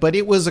watching it, but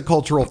it was a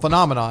cultural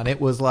phenomenon. It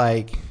was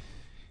like,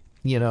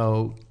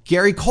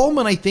 Gary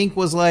Coleman, I think,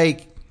 was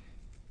like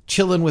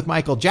chilling with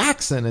Michael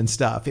Jackson and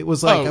stuff. It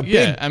was like a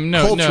big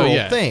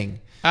cultural thing.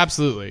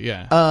 Absolutely,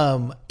 yeah.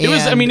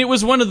 It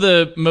was one of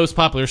the most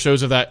popular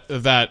shows of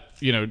that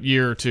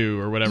year or two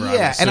or whatever.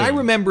 Yeah, and I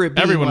remember it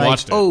being everyone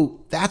watched it.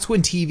 Oh, that's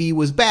when TV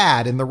was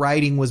bad and the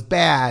writing was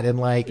bad and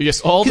like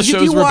yes, all the shows were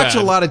bad. Because if you watch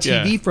a lot of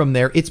TV from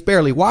there, it's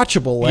barely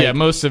watchable. Like,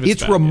 most of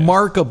it's bad,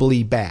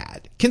 remarkably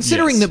bad,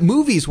 considering that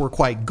movies were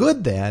quite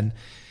good then.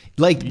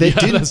 Like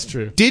that's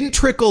true. Didn't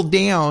trickle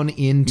down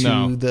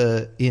into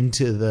the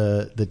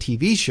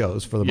TV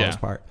shows for the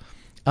most part.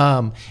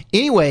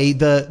 Anyway,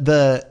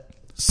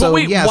 So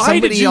wait, why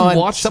did you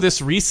watch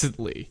this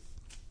recently?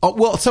 Oh,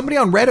 well, somebody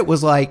on Reddit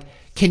was like,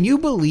 "Can you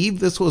believe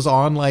this was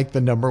on like the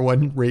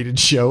 #1 rated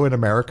show in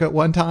America at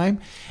one time?"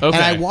 Okay.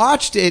 And I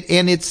watched it,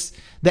 and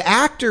the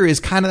actor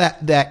is kind of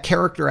that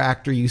character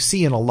actor you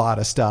see in a lot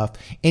of stuff,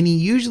 and he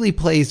usually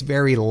plays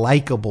very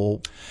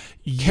likable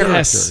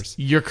characters. Yes,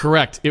 you're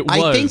correct. It was.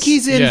 I think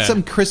he's in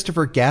some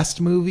Christopher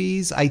Guest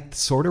movies. I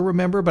sort of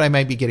remember, but I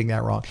might be getting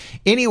that wrong.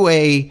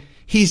 Anyway.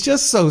 He's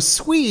just so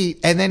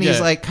sweet, and then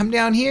he's like, "Come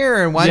down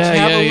here and why don't you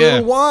have a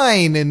little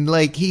wine?" And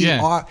like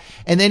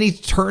and then he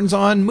turns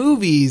on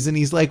movies, and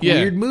he's like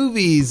weird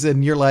movies,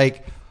 and you're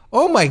like,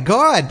 "Oh my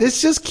god, they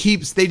just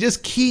keep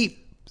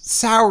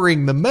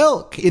souring the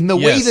milk in the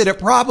way that it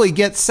probably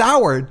gets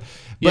soured,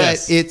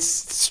 but it's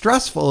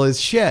stressful as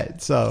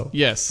shit." So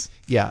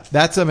yeah,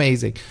 that's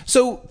amazing.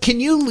 So can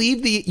you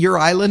leave your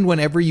island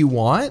whenever you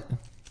want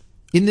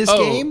in this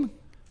game?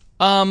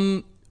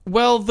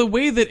 Well, the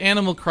way that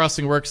Animal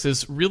Crossing works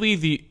is really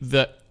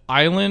the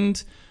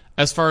island,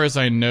 as far as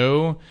I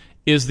know,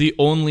 is the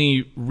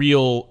only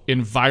real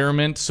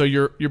environment. So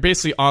you're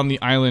basically on the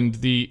island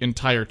the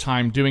entire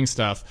time doing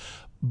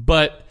stuff.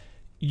 But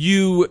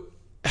you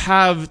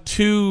have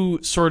two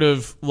sort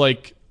of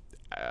like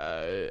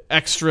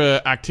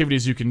extra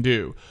activities you can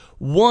do.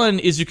 One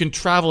is you can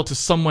travel to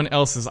someone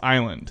else's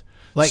island.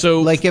 Like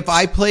if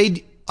I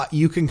played...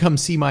 You can come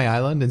see my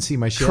island and see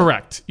my ship?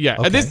 Correct. Yeah.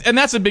 Okay. And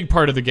that's a big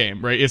part of the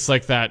game, right? It's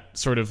like that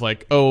sort of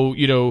like,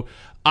 because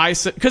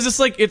it's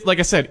like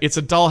I said, it's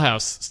a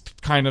dollhouse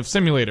kind of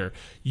simulator.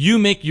 You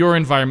make your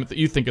environment that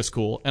you think is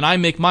cool, and I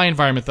make my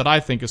environment that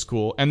I think is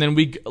cool, and then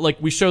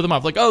we show them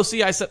off. Like, oh,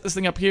 see, I set this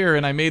thing up here,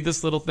 and I made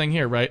this little thing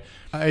here, right?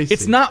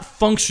 It's not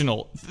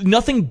functional.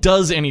 Nothing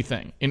does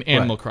anything in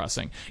Animal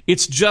Crossing.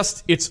 It's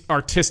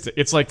artistic.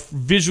 It's like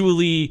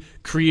visually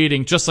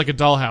creating, just like a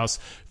dollhouse,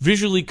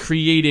 visually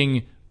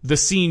creating the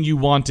scene you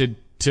wanted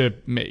to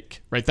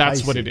make, right?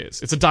 That's what it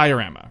is. It's a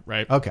diorama,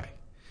 right? Okay.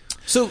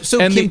 So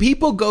can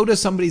people go to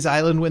somebody's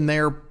island when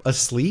they're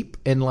asleep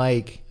and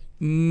like...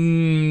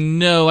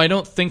 No, I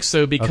don't think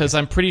so, because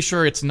I'm pretty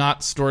sure it's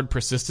not stored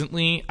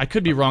persistently. I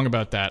could be wrong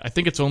about that. I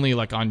think it's only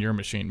like on your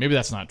machine. Maybe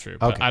that's not true.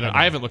 But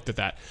I haven't looked at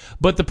that.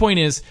 But the point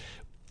is,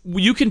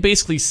 you can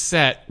basically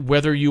set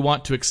whether you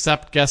want to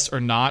accept guests or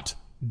not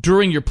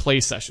during your play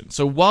session.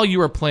 So while you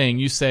are playing,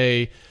 you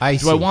say,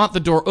 do I want the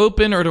door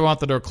open or do I want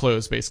the door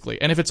closed, basically?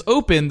 And if it's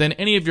open, then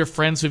any of your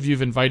friends who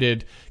you've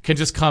invited can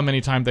just come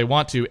anytime they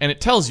want to. And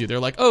it tells you, they're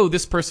like, oh,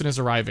 this person is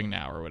arriving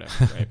now or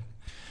whatever, right?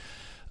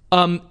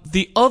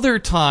 The other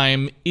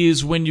time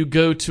is when you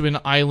go to an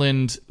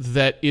island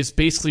that is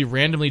basically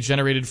randomly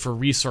generated for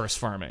resource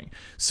farming.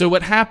 So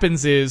what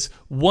happens is,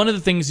 one of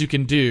the things you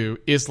can do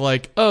is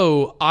like,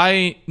 oh,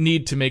 I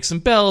need to make some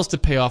bells to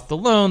pay off the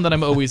loan that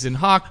I'm always in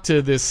hock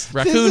to this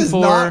raccoon for. This is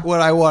not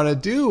what I want to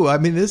do. I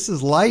mean, this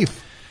is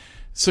life.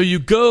 So you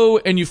go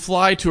and you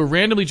fly to a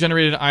randomly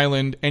generated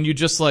island, and you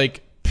just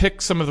like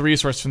pick some of the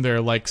resource from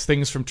there, like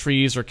things from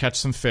trees or catch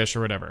some fish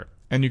or whatever,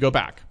 and you go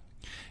back.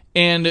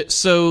 And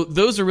so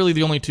those are really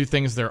the only two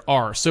things there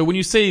are. So when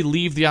you say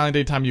leave the island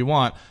anytime you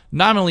want,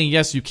 not only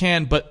yes you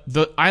can, but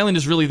the island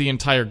is really the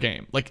entire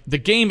game. Like, the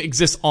game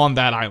exists on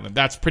that island.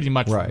 That's pretty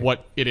much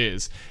what it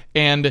is.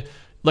 And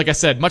like I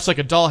said, much like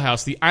a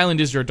dollhouse, the island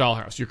is your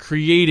dollhouse. You're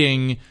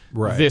creating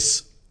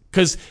this,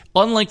 because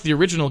unlike the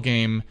original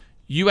game,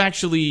 you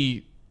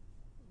actually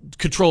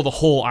control the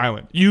whole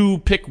island. You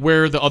pick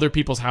where the other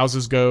people's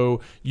houses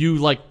go. You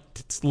like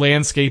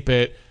landscape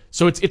it.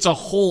 So it's a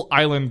whole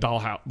island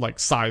dollhouse, like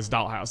size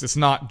dollhouse. It's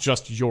not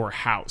just your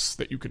house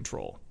that you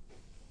control.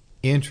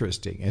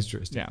 Interesting.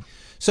 Yeah.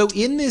 So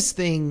in this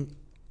thing,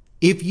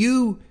 if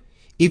you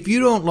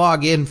don't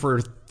log in for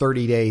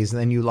 30 days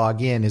and then you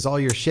log in, is all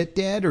your shit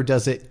dead, or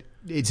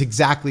it's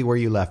exactly where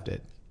you left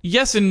it?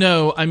 Yes and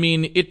no. I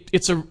mean,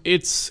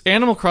 it's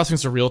Animal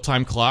Crossing's a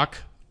real-time clock.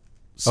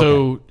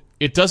 So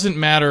it doesn't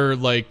matter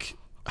like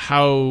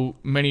how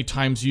many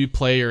times you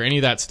play or any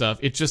of that stuff.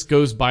 It just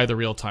goes by the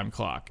real-time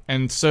clock.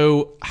 And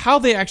so how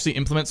they actually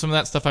implement some of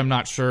that stuff, I'm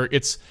not sure.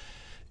 It's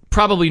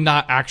probably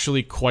not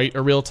actually quite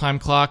a real-time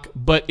clock,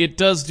 but it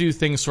does do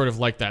things sort of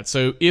like that.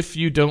 So if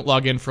you don't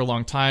log in for a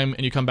long time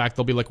and you come back,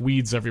 there'll be like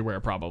weeds everywhere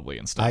probably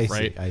and stuff,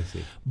 right? I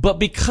see. But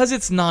because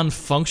it's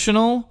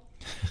non-functional,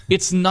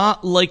 it's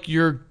not like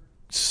your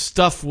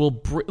stuff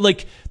will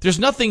like there's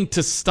nothing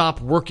to stop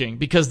working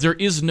because there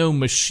is no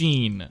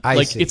machine.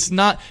 I see. It's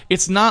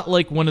not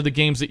like one of the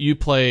games that you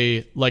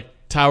play like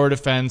Tower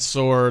Defense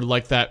or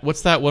like that.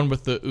 What's that one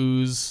with the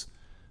ooze?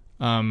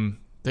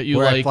 That you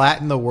where like I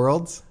flatten the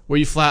worlds? where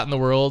you flatten the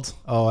world.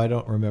 Oh, I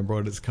don't remember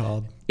what it's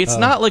called. It's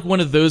not like one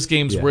of those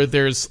games yeah. where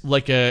there's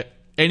like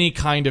any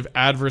kind of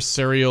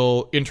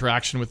adversarial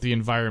interaction with the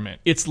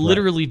environment. It's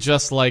literally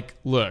just like,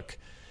 look,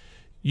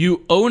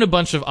 you own a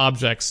bunch of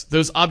objects.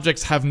 Those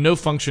objects have no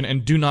function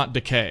and do not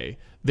decay.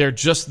 They're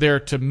just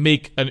there to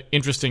make an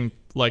interesting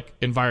like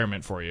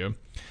environment for you.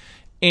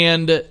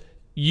 And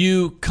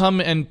you come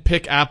and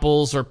pick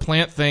apples or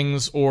plant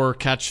things or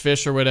catch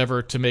fish or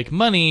whatever to make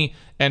money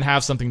and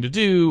have something to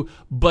do,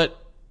 but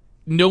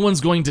no one's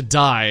going to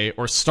die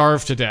or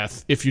starve to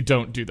death if you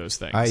don't do those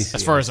things,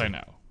 as far as I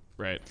know,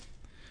 right?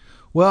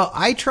 Well,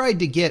 I tried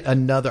to get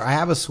another. I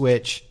have a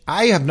Switch.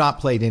 I have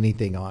not played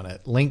anything on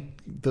it.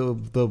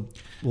 The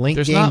Link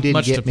There's game not didn't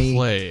much get to me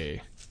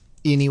play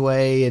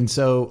anyway, and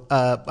so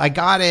I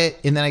got it,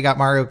 and then I got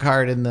Mario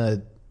Kart and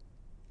the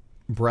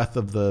Breath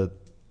of the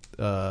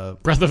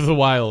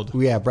Wild.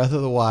 Yeah, Breath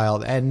of the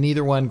Wild, and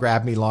neither one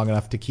grabbed me long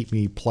enough to keep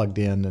me plugged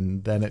in,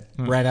 and then it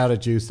ran out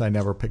of juice. And I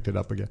never picked it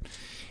up again.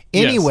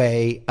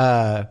 Anyway,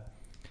 I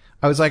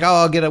was like, oh,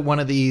 I'll get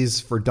one of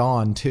these for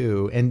Dawn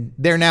too, and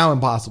they're now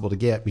impossible to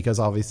get because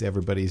obviously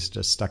everybody's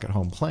just stuck at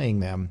home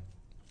playing them.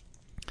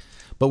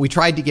 But we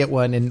tried to get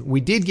one, and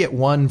we did get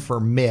one for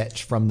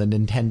Mitch from the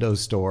Nintendo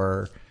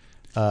store.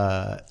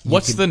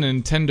 What's the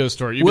Nintendo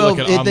store? You well,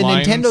 like an the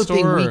online Nintendo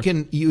store,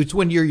 thing it's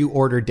when you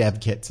order dev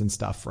kits and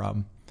stuff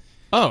from.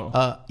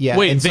 Oh, yeah.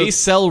 Wait, and they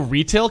sell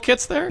retail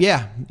kits there?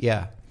 Yeah.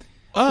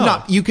 Oh,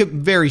 Not you could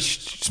very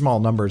small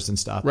numbers and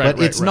stuff, Right,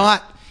 but it's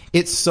not.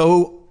 It's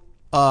so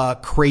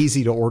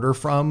crazy to order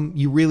from.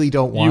 You really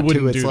don't want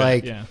to. It's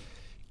like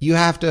you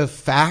have to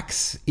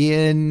fax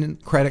in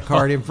credit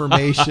card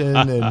information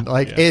and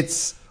like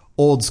it's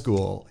old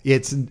school.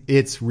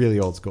 It's really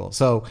old school.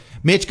 So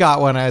Mitch got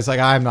one. I was like,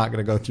 I'm not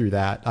going to go through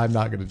that. I'm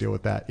not going to deal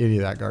with that, any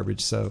of that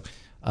garbage. So,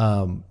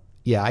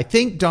 yeah, I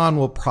think Don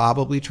will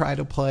probably try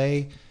to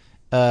play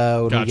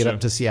when we get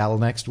up to Seattle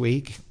next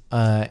week.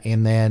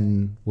 And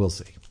then we'll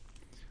see.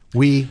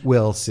 We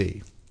will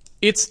see.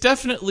 It's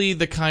definitely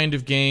the kind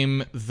of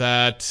game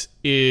that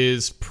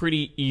is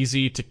pretty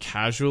easy to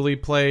casually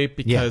play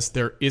because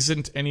there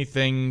isn't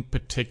anything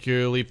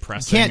particularly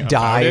pressing. You can't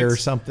die about it. or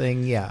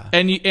something. Yeah.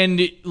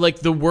 And like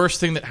the worst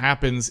thing that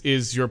happens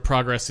is your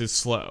progress is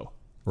slow.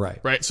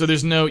 Right. So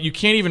you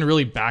can't even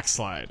really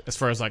backslide as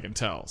far as I can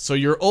tell. So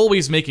you're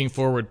always making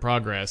forward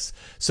progress.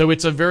 So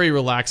it's a very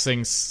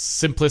relaxing,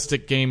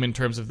 simplistic game in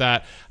terms of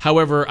that.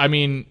 However, I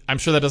mean, I'm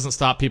sure that doesn't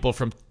stop people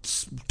from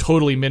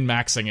totally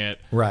min-maxing it.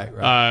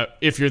 Right.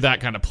 If you're that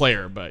kind of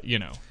player, but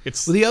it's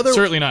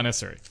certainly not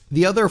necessary.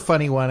 The other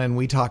funny one, and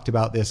we talked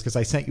about this because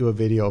I sent you a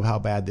video of how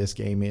bad this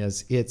game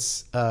is.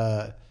 It's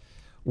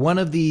one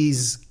of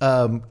these.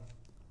 What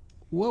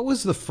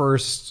was the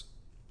first?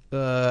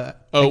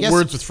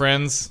 Words with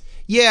Friends.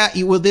 Yeah,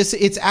 well,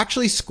 it's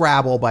actually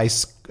Scrabble by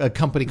a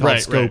company called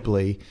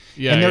Scopely. Right.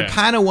 Yeah, and they're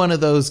kind of one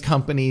of those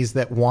companies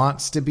that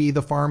wants to be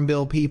the Farm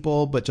Bill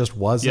people, but just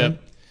wasn't.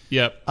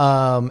 Yep.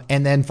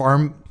 And then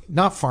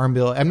not Farm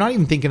Bill. I'm not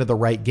even thinking of the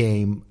right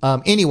game.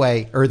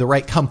 Anyway, or the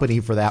right company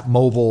for that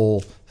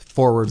mobile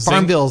forward.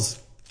 Farm Bill's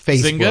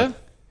Facebook.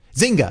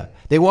 Zynga.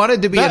 They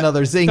wanted to be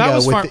another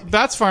Zynga.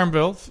 That's Farm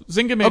Bill.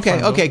 Zynga made Farm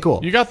Bill. Okay,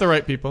 cool. You got the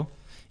right people.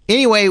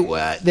 Anyway,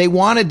 they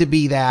wanted to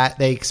be that.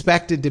 They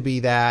expected to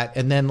be that.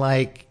 And then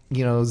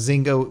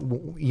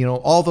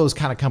Zynga, all those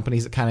kind of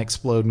companies that kind of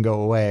explode and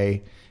go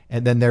away.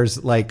 And then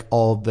there's like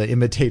all the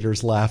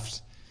imitators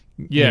left,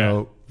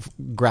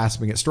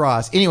 grasping at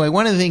straws. Anyway,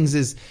 one of the things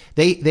is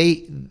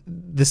the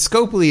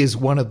Scopely is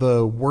one of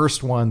the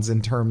worst ones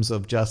in terms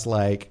of just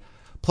like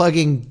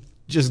plugging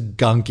just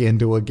gunk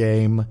into a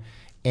game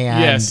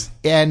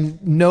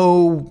and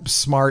no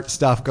smart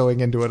stuff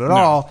going into it at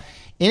all.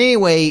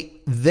 Anyway,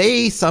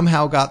 they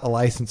somehow got the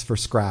license for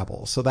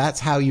Scrabble. So that's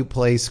how you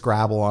play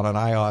Scrabble on an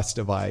iOS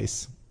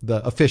device,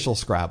 the official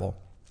Scrabble.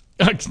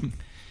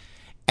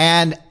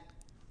 And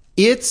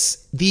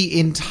it's the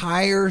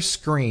entire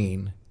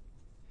screen.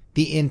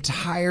 The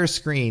entire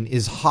screen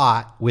is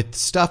hot with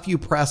stuff you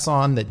press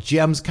on that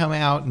gems come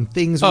out and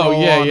things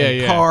roll on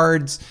and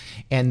cards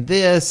and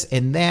this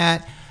and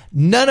that.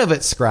 None of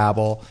it's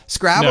Scrabble.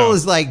 Scrabble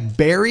is like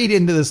buried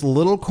into this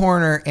little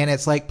corner, and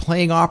it's like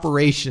playing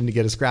Operation to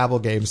get a Scrabble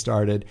game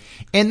started.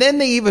 And then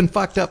they even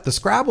fucked up the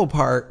Scrabble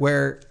part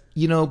where,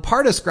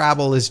 part of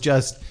Scrabble is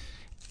just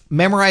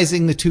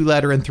memorizing the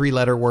 2-letter and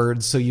 3-letter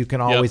words so you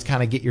can always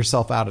kind of get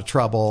yourself out of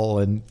trouble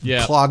and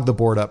clog the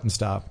board up and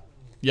stuff.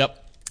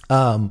 Yep.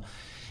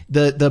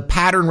 The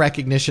pattern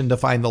recognition to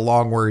find the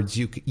long words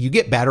you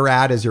get better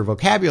at as your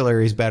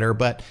vocabulary is better,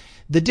 but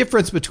the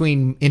difference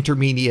between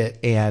intermediate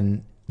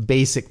and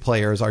basic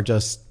players are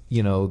just,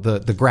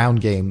 the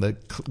ground game,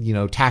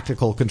 the,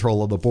 tactical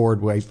control of the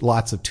board with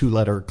lots of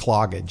 2-letter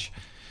cloggage.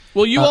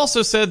 Well, you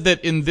also said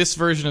that in this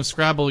version of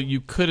Scrabble, you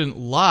couldn't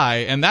lie,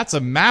 and that's a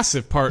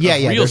massive part of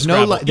real there's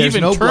Scrabble. There's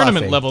Even no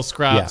tournament-level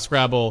bluffing.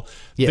 Scrabble,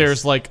 Yes.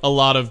 there's like a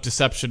lot of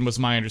deception, was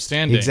my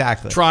understanding.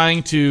 Exactly.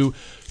 Trying to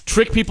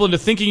trick people into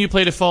thinking you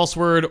played a false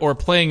word or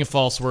playing a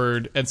false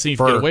word and see if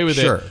you get away with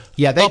it.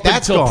 Yeah, up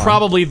that's until gone.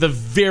 probably the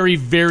very,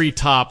 very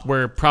top,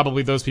 where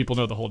probably those people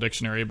know the whole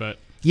dictionary, but...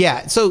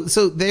 Yeah, so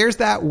there's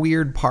that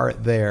weird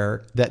part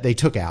there that they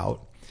took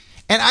out.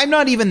 And I'm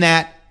not even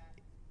that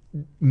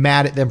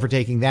mad at them for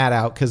taking that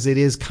out, because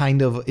it's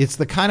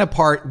the kind of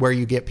part where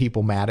you get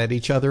people mad at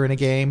each other in a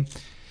game.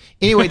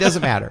 Anyway, it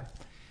doesn't matter.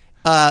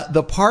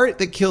 The part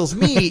that kills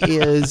me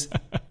is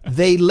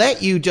they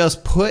let you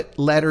just put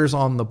letters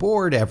on the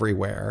board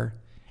everywhere,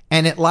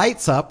 and it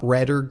lights up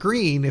red or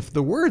green if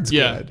the word's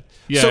good.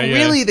 Yeah, so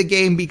really the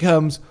game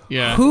becomes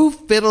who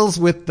fiddles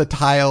with the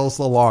tiles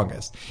the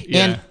longest.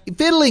 Yeah. And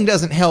fiddling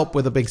doesn't help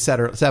with a big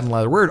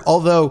 7-letter word,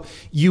 although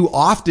you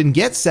often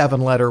get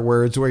 7-letter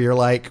words where you're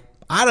like,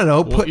 I don't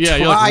know, put you're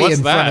try like, what's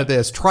in front of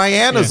this.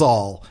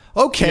 Trianazole.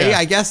 Okay,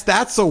 I guess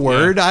that's a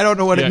word. I don't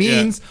know what it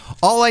means.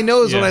 All I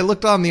know is when I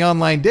looked on the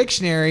online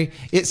dictionary,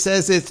 it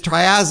says it's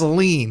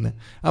triazoline.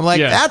 I'm like,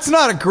 that's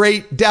not a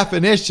great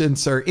definition,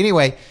 sir.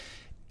 Anyway,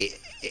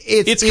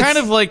 it's kind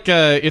of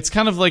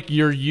like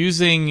you're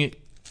using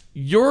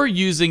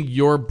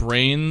your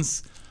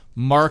brain's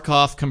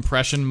Markov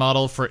compression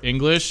model for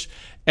English,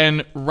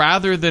 and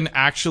rather than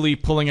actually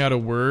pulling out a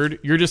word,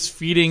 you're just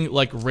feeding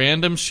like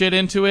random shit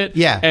into it,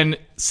 and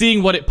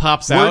seeing what it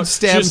pops out. Word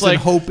stems just like,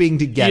 and hoping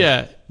to get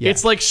it. Yeah.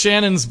 It's like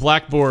Shannon's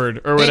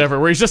blackboard or whatever,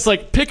 where he's just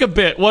like, pick a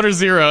bit, 1 or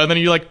 0, and then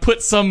you like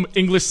put some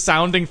English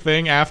sounding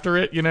thing after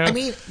it, I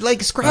mean,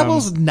 like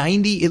Scrabble's at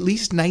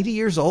least 90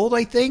 years old,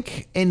 I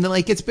think. And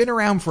like, it's been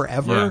around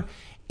forever.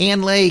 Yeah.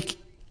 And like,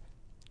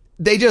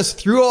 they just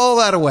threw all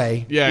that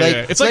away. Yeah.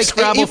 It's like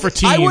Scrabble for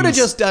teens. I would have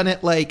just done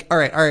it like, all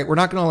right, we're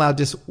not going to allow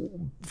just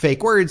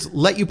fake words.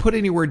 Let you put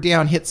any word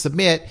down, hit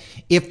submit.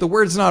 If the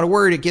word's not a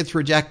word, it gets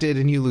rejected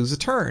and you lose a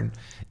turn.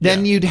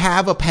 Then you'd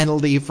have a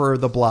penalty for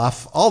the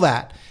bluff, all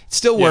that. It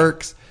still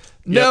works.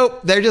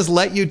 Nope, they just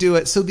let you do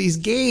it. So these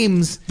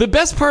games... The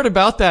best part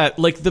about that,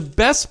 I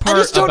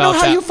just don't know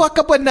how you fuck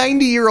up a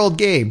 90-year-old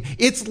game.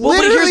 It's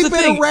literally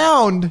been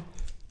around.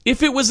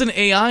 If it was an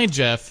AI,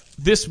 Jeff,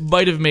 this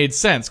might have made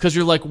sense, because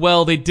you're like,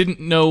 well, they didn't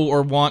know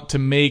or want to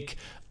make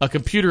a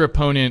computer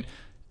opponent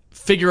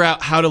figure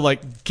out how to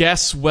like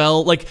guess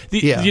well,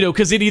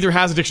 because it either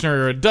has a dictionary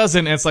or it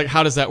doesn't, and it's like,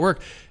 how does that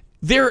work?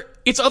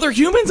 It's other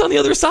humans on the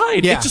other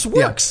side. It just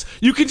works.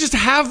 You can just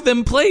have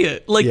them play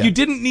it. You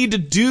didn't need to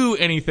do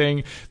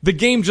anything. The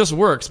game just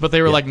works. But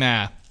they were like,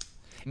 nah.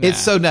 It's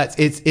so nuts.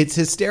 It's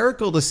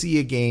hysterical to see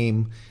a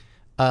game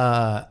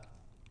that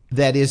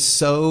is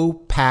so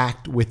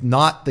packed with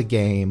not the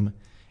game.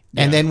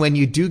 And then when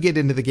you do get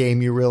into the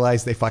game, you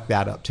realize they fucked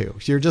that up too.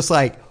 So you're just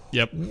like,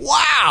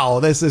 wow,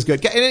 this is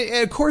good.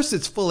 And of course,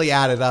 it's fully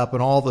added up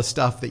and all the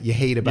stuff that you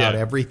hate about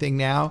everything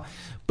now.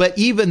 But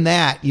even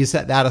that, you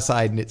set that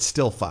aside and it's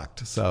still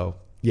fucked. So,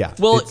 yeah.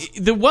 Well,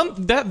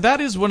 that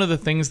is one of the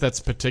things that's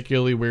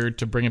particularly weird,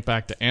 to bring it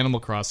back to Animal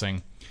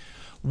Crossing.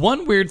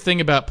 One weird thing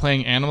about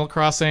playing Animal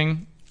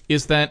Crossing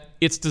is that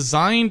it's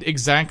designed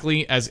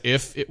exactly as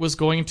if it was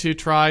going to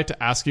try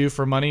to ask you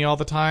for money all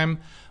the time,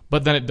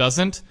 but then it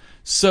doesn't.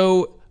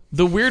 So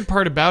the weird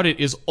part about it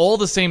is all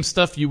the same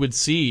stuff you would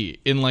see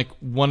in like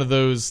one of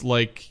those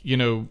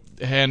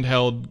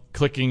handheld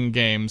clicking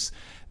games.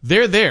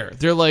 They're there.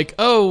 They're like,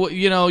 oh,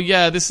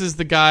 this is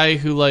the guy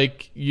who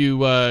like you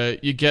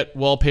get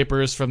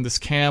wallpapers from this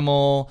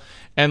camel,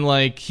 and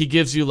like he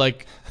gives you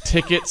like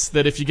tickets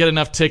that if you get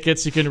enough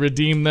tickets you can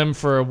redeem them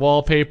for a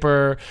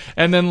wallpaper.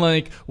 And then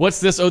like, what's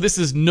this? Oh, this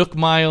is Nook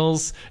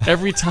Miles.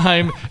 Every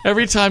time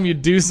you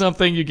do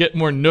something, you get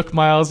more Nook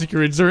Miles. You can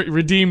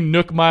redeem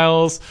Nook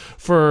Miles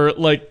for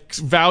like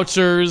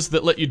vouchers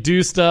that let you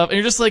do stuff. And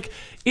you're just like,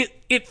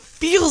 it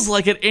feels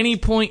like at any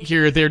point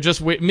here they're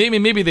just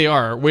maybe they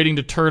are waiting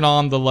to turn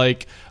on the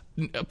like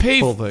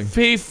pay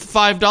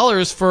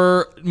 $5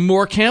 for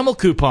more camel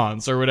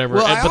coupons or whatever.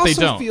 Well, but they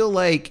don't. I also feel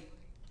like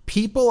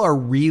people are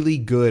really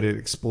good at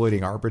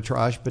exploiting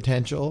arbitrage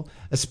potential,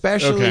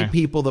 especially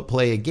people that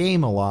play a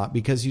game a lot,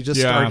 because you just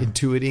start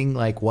intuiting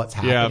like what's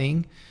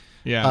happening.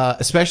 Yeah.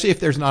 Especially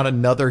if there's not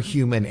another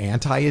human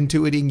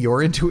anti-intuiting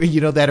your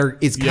intuition,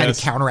 is kind of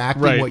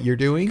counteracting what you're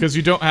doing. Because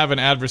you don't have an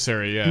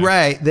adversary,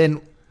 Right.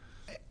 Then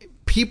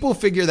people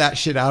figure that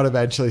shit out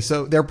eventually.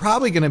 So they're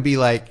probably going to be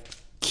like,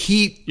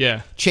 keep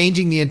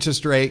changing the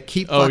interest rate,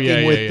 keep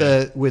fucking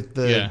with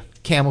the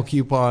camel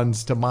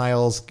coupons to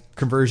miles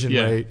conversion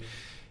rate.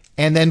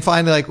 And then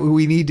finally, like,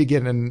 we need to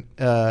get an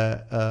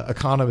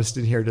economist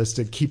in here just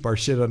to keep our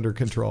shit under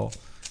control.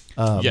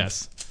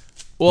 Yes.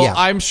 Well,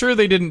 I'm sure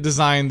they didn't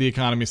design the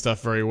economy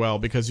stuff very well,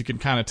 because you can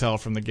kind of tell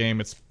from the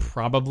game it's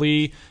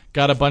probably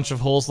got a bunch of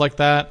holes like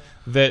that.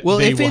 Well,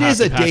 if it is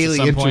a daily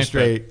interest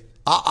rate,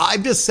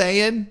 I'm just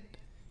saying,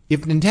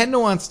 if Nintendo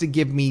wants to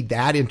give me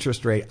that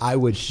interest rate, I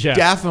would Yeah.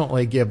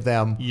 definitely give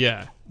them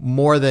Yeah.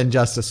 more than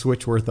just a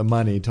Switch worth of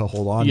money to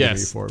hold on to me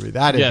for me.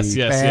 That'd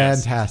be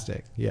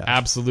fantastic. Yeah.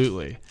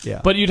 Absolutely.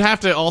 Yeah. But you'd have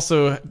to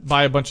also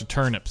buy a bunch of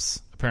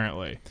turnips,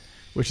 apparently,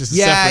 which is a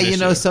Yeah, separate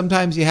issue.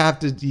 sometimes you have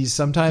to.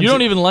 Sometimes You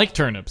don't even like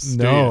turnips.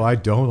 do No, you? I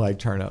don't like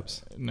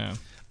turnips. No.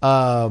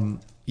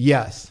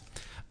 Yes.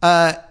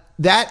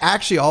 That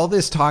actually, all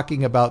this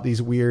talking about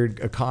these weird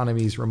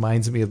economies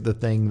reminds me of the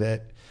thing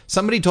that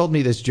somebody told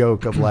me this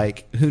joke of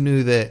like, who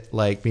knew that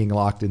like being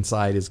locked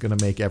inside is going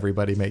to make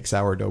everybody make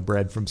sourdough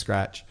bread from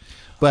scratch.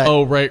 But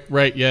Oh,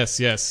 right.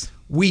 Yes.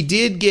 we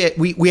did get,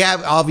 we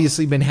have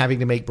obviously been having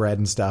to make bread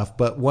and stuff.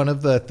 But one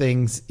of the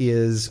things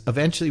is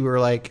eventually we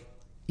were like,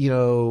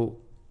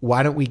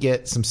 why don't we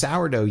get some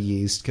sourdough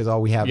yeast? Because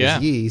all we have Yeah.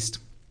 is yeast.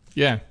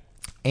 Yeah.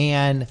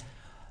 And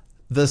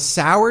the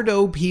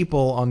sourdough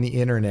people on the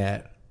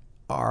internet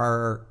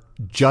are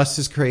just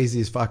as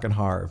crazy as fucking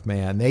Harv,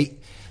 man.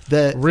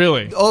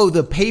 Really?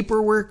 The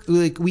paperwork,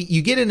 like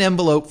you get an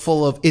envelope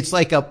full of, it's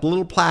like a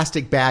little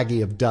plastic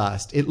baggie of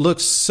dust. It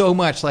looks so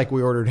much like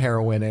we ordered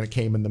heroin and it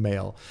came in the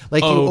mail.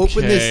 Like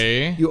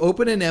you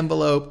open an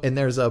envelope and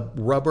there's a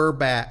rubber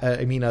bag,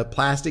 a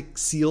plastic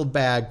sealed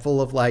bag full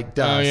of like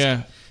dust. Oh,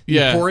 yeah. You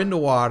Yeah. pour into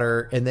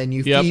water and then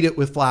you feed it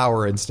with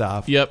flour and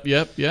stuff. Yep.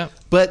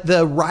 But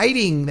the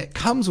writing that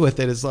comes with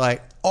it is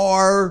like,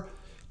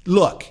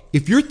 look,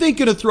 if you're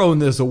thinking of throwing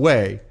this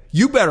away,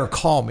 you better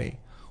call me.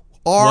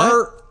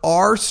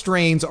 Our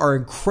strains are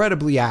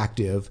incredibly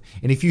active.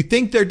 And if you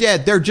think they're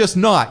dead, they're just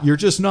not. You're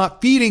just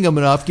not feeding them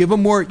enough. Give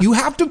them more. You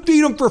have to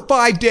feed them for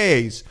 5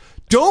 days.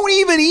 Don't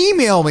even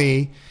email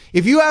me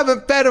if you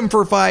haven't fed them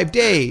for 5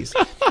 days.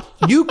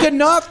 You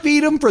cannot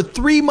feed them for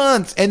 3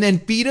 months and then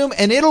feed them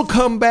and it'll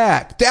come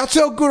back. That's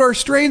how good our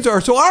strains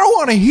are. So I don't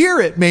want to hear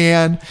it,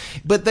 man.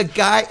 But the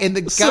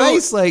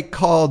guy's like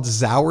called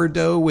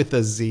Sourdough with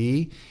a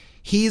Z.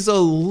 He's a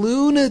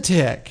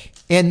lunatic.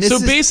 And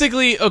this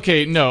basically,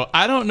 okay, no,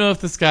 I don't know if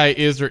this guy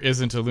is or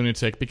isn't a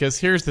lunatic, because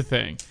here's the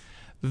thing.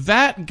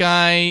 That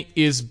guy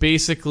is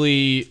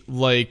basically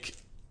like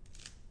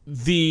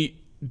the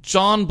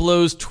John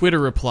Blow's Twitter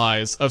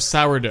replies of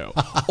sourdough.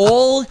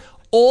 All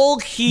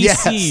he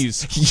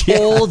sees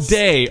all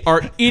day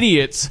are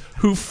idiots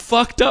who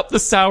fucked up the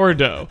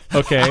sourdough.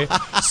 Okay,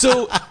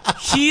 so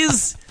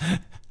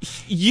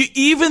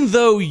even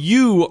though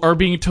you are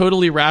being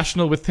totally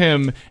rational with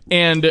him,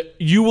 and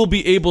you will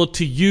be able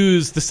to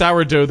use the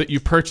sourdough that you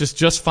purchased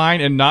just fine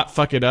and not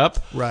fuck it up.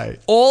 Right.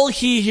 All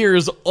he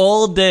hears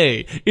all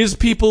day is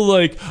people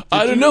like,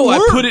 I don't know,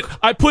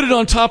 I put it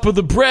on top of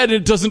the bread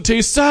and it doesn't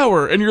taste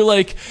sour, and you're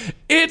like,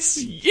 it's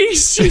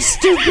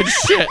stupid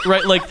shit,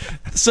 right? Like,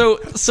 so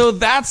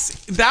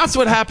that's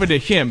what happened to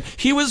him.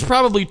 He was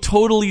probably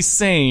totally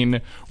sane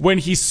when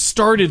he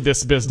started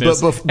this business,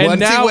 but and once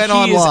now he went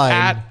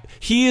online.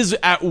 He is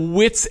at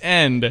wit's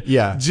end,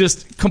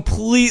 just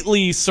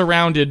completely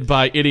surrounded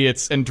by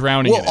idiots and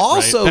drowning in it.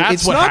 Also, right?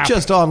 it's not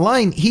just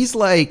online. He's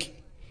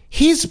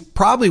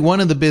probably one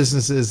of the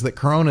businesses that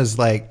Corona's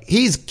like,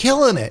 he's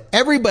killing it.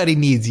 Everybody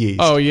needs yeast.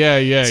 Oh,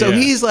 yeah. So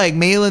he's like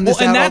mailing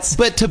this out.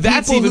 But to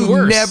people even who've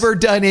worse. Never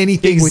done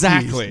anything with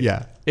yeast.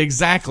 Yeah.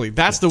 Exactly.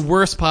 That's the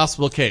worst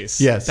possible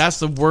case. Yes. That's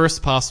the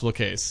worst possible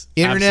case.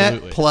 Internet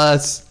Absolutely.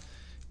 plus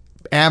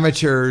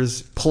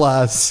amateurs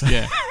plus.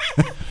 Yeah.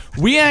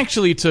 We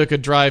actually took a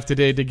drive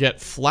today to get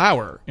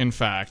flour, in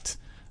fact,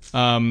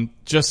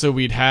 just so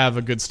we'd have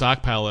a good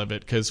stockpile of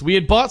it, because we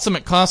had bought some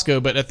at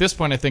Costco, but at this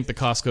point I think the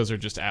Costco's are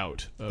just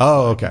out.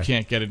 Okay. You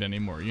can't get it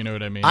anymore. You know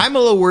what I mean? I'm a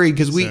little worried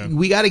because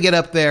we got to get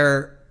up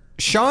there.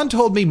 Sean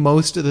told me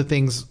most of the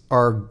things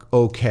are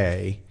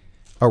okay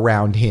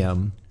around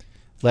him.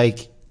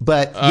 But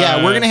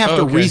we're going to have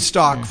to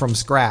restock from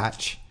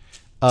scratch.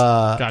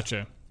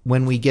 Gotcha.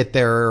 When we get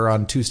there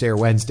on Tuesday or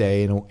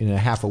Wednesday in a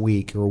half a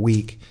week or a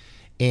week.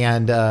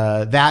 And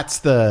that's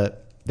just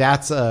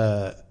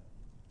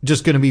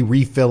going to be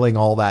refilling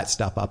all that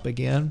stuff up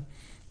again.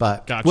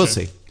 But We'll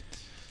see.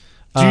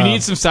 Do you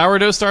need some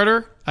sourdough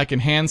starter? I can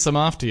hand some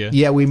off to you.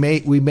 Yeah, we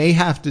may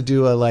have to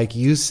do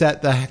you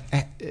set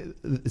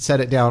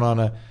it down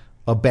on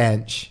a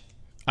bench.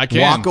 I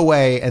can walk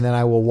away, and then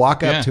I will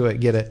walk up to it,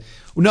 get it.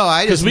 No,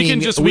 I just mean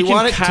we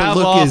want can it to calve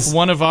look off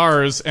one of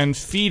ours and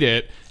feed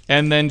it,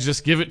 and then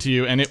just give it to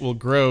you, and it will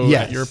grow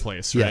at your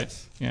place, right?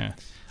 Yes. Yeah.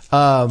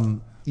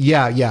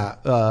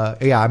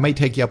 I might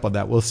take you up on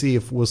that. We'll see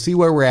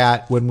where we're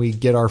at when we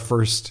get our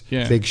first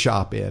big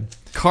shop in.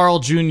 Carl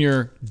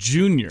Jr.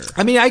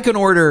 I mean, I can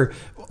order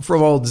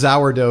from old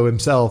Sourdough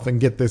himself and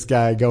get this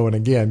guy going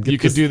again. You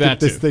could do that get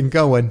this thing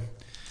going.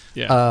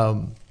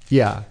 Yeah.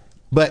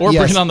 But bring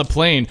it on the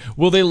plane.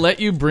 Will they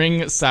let you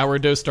bring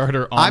sourdough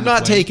starter on I'm the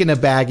not plane? taking a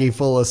baggie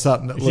full of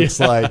something that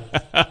looks like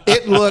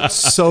it looks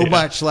so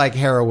much like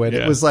heroin.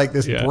 It was like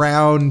this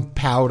brown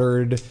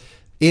powdered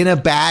in a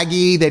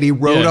baggie that he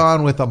wrote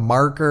on with a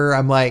marker.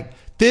 I'm like,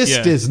 this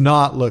does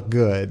not look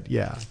good.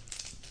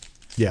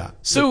 Yeah.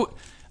 So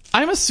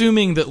I'm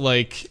assuming that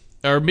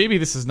or maybe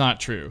this is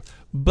not true,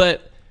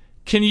 but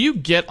can you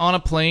get on a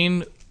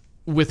plane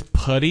with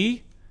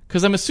putty?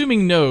 Because I'm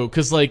assuming no,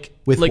 because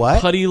With like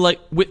what? putty,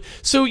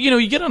 so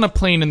you get on a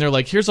plane and they're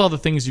like, here's all the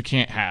things you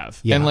can't have,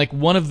 Yeah. and like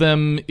one of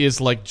them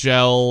is like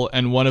gel,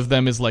 and one of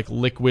them is like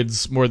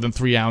liquids more than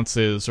 3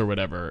 ounces or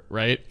whatever,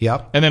 right?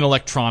 Yep. And then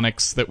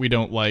electronics that we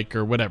don't like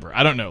or whatever.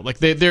 I don't know. Like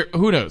they're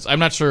who knows? I'm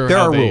not sure There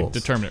how are they rules.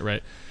 determine it,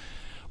 right?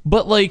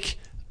 But like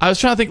I was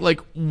trying to think,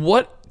 like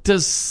what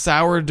does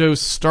sourdough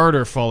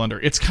starter fall under?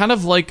 It's kind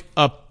of like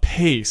a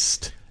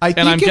paste. I think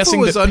and I'm if guessing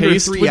it was that under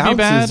paste 3 would be ounces,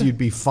 bad. you'd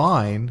be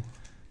fine.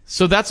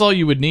 So that's all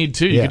you would need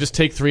too. You Yeah. could just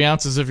take 3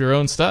 ounces of your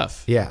own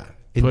stuff. Yeah.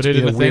 Put it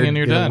in a thing weird, and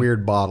you're in done. a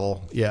weird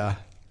bottle. Yeah.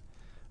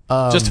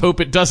 Just hope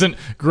it doesn't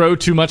grow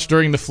too much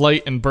during the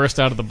flight and burst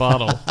out of the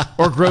bottle,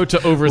 or grow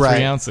to over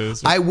 3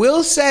 ounces. I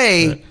will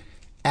say,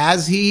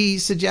 as he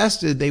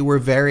suggested, they were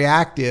very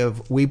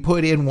active. We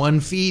put in one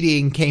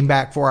feeding, came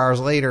back 4 hours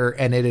later,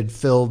 and it had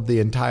filled the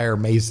entire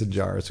mason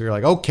jar. So we were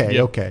like, okay,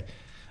 Yep. okay.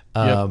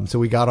 Yep. So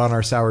we got on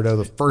our sourdough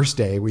the first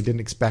day. We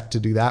didn't expect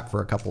to do that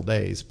for a couple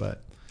days,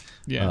 but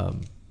Yeah.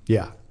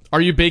 yeah.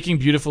 Are you baking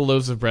beautiful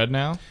loaves of bread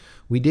now?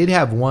 We did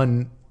have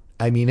one.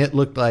 I mean, it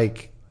looked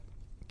like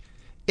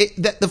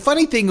the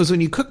funny thing was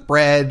when you cook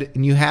bread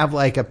and you have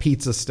like a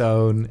pizza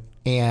stone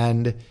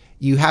and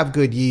you have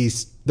good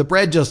yeast, the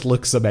bread just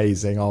looks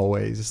amazing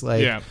always.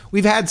 Like Yeah.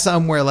 we've had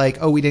some where like,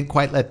 oh, we didn't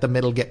quite let the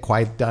middle get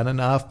quite done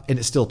enough and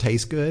it still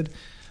tastes good.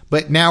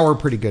 But now we're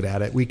pretty good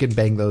at it. We can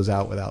bang those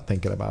out without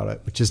thinking about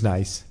it, which is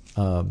nice.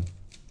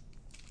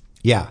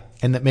 Yeah.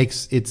 And that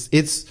makes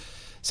it's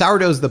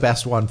sourdough's the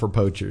best one for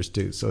poachers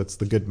too. So it's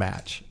the good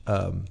match.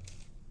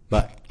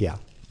 But yeah.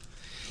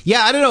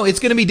 Yeah, I don't know. It's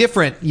going to be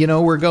different. You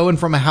know, we're going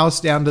from a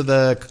house down to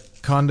the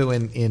condo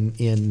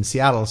in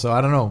Seattle. So I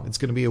don't know. It's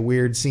going to be a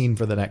weird scene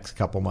for the next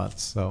couple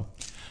months. So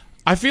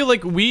I feel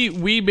like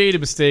we made a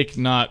mistake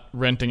not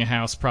renting a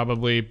house,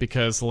 probably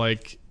because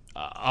like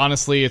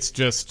honestly,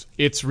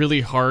 it's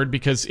really hard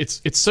because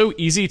it's so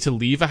easy to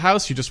leave a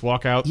house. You just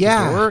walk out the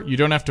door. You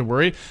don't have to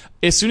worry.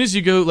 As soon as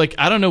you go, like,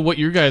 I don't know what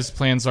your guys'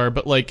 plans are,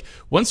 but like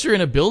once you're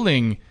in a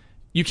building,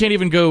 you can't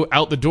even go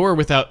out the door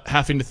without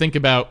having to think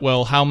about,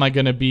 well, how am I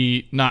going to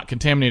be not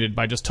contaminated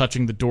by just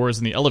touching the doors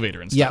in the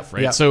elevator and stuff,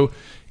 right? Yep. So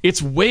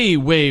it's way,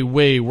 way,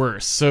 way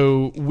worse.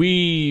 So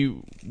we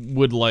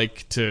would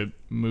like to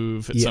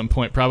move at some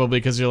point, probably,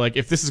 because you're like,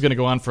 if this is going to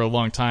go on for a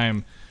long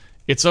time,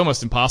 it's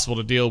almost impossible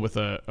to deal with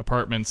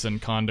apartments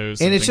and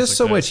condos. And it's just like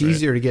so this, much right?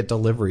 easier to get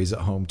deliveries at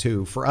home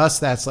too. For us,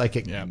 that's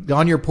like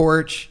on your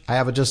porch. I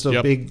have just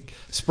a big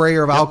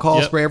sprayer of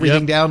alcohol, spray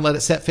everything down, let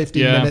it set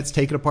 15 minutes,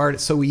 take it apart.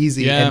 It's so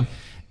easy. Yeah. And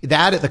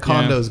that at the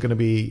condo is going to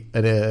be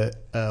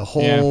a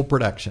whole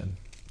production.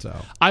 So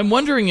I'm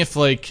wondering if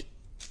like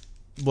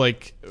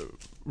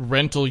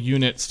rental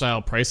unit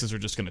style prices are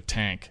just going to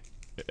tank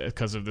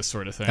because of this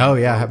sort of thing. Oh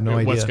yeah, I have no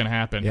idea what's going to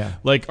happen. Yeah.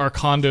 Like, are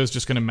condos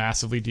just going to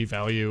massively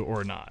devalue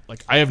or not?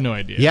 Like, I have no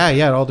idea. Yeah,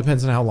 it all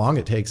depends on how long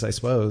it takes, I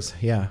suppose.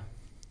 Yeah.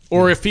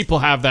 Or if people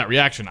have that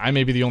reaction. I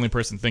may be the only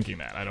person thinking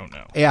that. I don't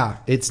know. Yeah,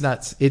 it's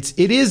nuts. It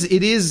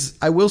is.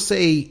 I will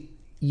say,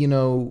 you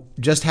know,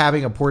 just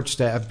having a porch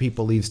to have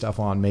people leave stuff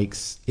on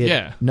makes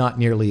it not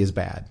nearly as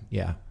bad.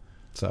 Yeah.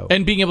 So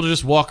and being able to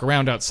just walk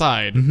around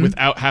outside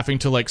without having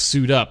to like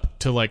suit up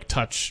to like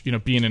touch, you know,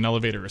 be in an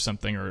elevator or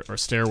something or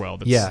stairwell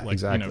that's like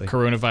exactly. you know,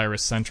 coronavirus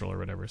central or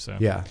whatever. So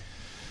yeah.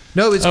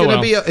 No, it's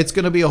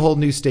gonna be a whole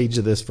new stage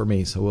of this for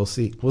me. So we'll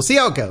see. We'll see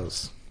how it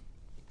goes.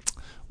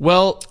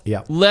 Well,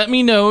 let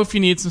me know if you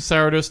need some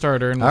sourdough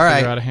starter, and we'll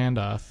figure out a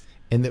handoff.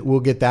 And that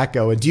we'll get that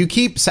going. Do you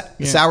keep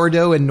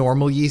sourdough and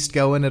normal yeast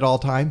going at all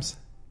times?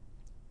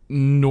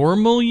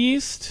 Normal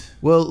yeast?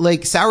 Well,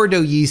 like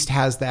sourdough yeast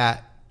has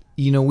that.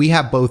 You know, we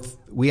have both.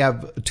 We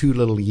have two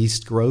little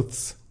yeast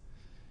growths.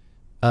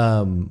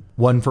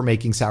 One for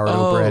making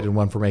sourdough bread and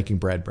one for making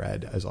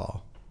bread is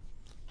all.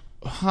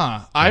 Huh.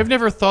 I've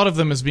never thought of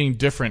them as being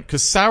different,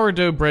 because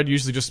sourdough bread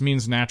usually just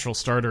means natural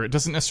starter. It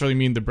doesn't necessarily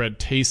mean the bread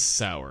tastes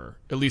sour,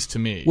 at least to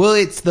me. Well,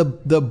 it's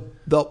the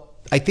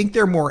I think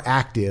they're more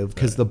active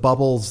because the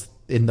bubbles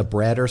in the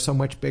bread are so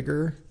much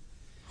bigger.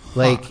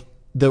 Like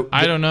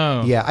I don't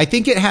know. Yeah, I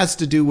think it has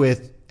to do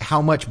with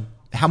how much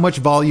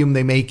volume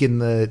they make in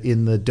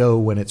the dough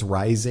when it's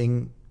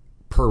rising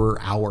per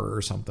hour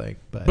or something.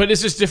 But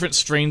it's just different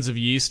strains of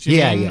yeast, you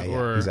mean?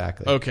 Yeah,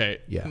 exactly. Okay.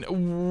 Yeah.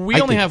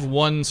 We only have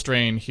one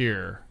strain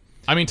here.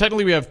 I mean,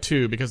 technically we have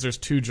two because there's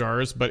two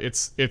jars, but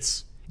it's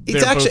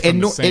actually both from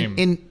the same.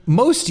 in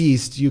most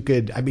yeast you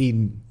could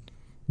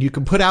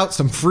put out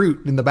some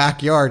fruit in the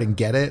backyard and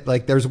get it.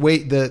 Like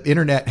the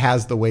internet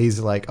has the ways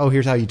like, oh,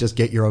 here's how you just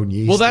get your own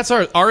yeast. Well, that's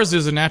ours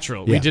is a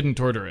natural. Yeah. We didn't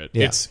order it.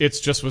 Yeah. It's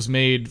just was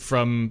made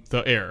from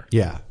the air.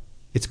 Yeah.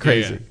 It's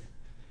crazy. Yeah.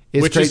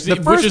 It's Which crazy.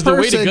 is the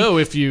way to go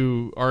if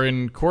you are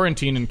in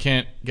quarantine and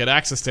can't get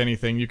access to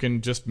anything. You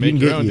can just make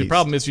your own. Yeast. The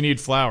problem is you need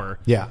flour.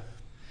 Yeah.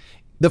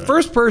 The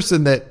first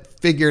person that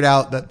figured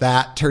out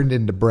that turned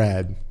into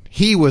bread,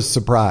 he was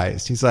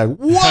surprised. He's like,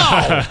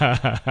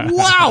 wow,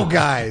 wow,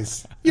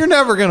 guys, you're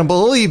never going to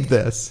believe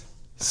this.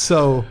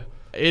 So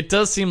it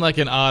does seem like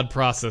an odd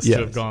process to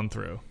have gone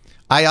through.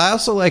 I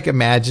also like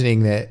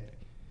imagining that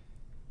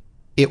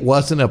it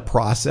wasn't a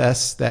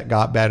process that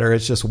got better.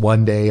 It's just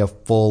one day a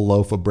full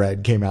loaf of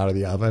bread came out of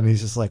the oven.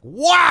 He's just like,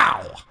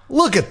 wow,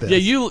 look at this.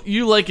 Yeah,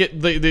 you like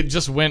it. They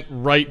just went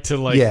right to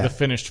like the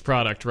finished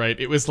product, right?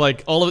 It was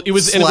like it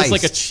was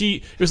like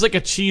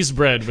a cheese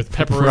bread with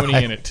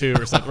pepperoni in it too,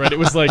 or something, right? It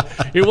was like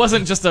it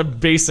wasn't just a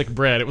basic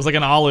bread. It was like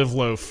an olive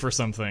loaf or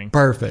something.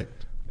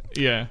 Perfect.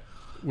 Yeah,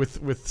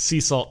 with sea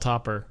salt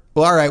topper.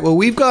 Well, all right. Well,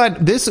 we've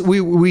got this.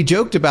 We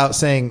joked about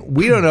saying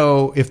we don't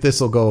know if this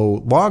will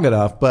go long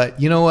enough,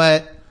 but you know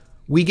what?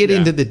 We get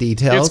into the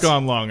details. It's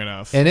gone long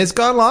enough. And it's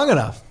gone long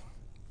enough.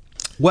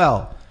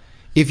 Well,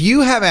 if you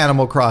have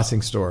Animal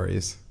Crossing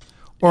stories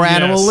or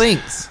Animal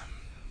Links,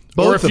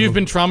 or if you've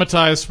been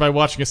traumatized by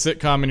watching a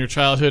sitcom in your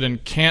childhood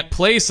and can't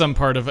play some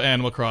part of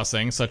Animal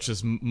Crossing, such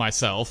as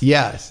myself,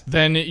 yes,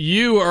 then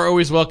you are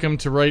always welcome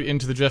to write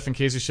into the Jeff and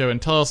Casey Show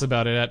and tell us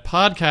about it at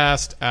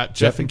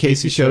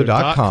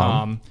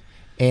podcast@jeffandcaseyshow.com.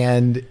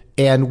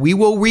 And we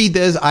will read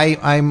this.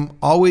 I'm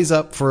always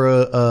up for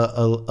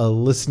a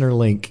listener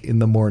link in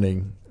the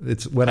morning.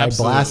 It's when I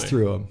blast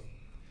through them.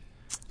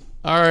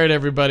 All right,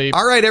 everybody.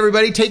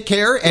 Take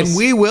care, and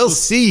we will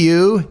see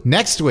you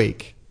next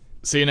week.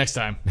 See you next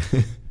time.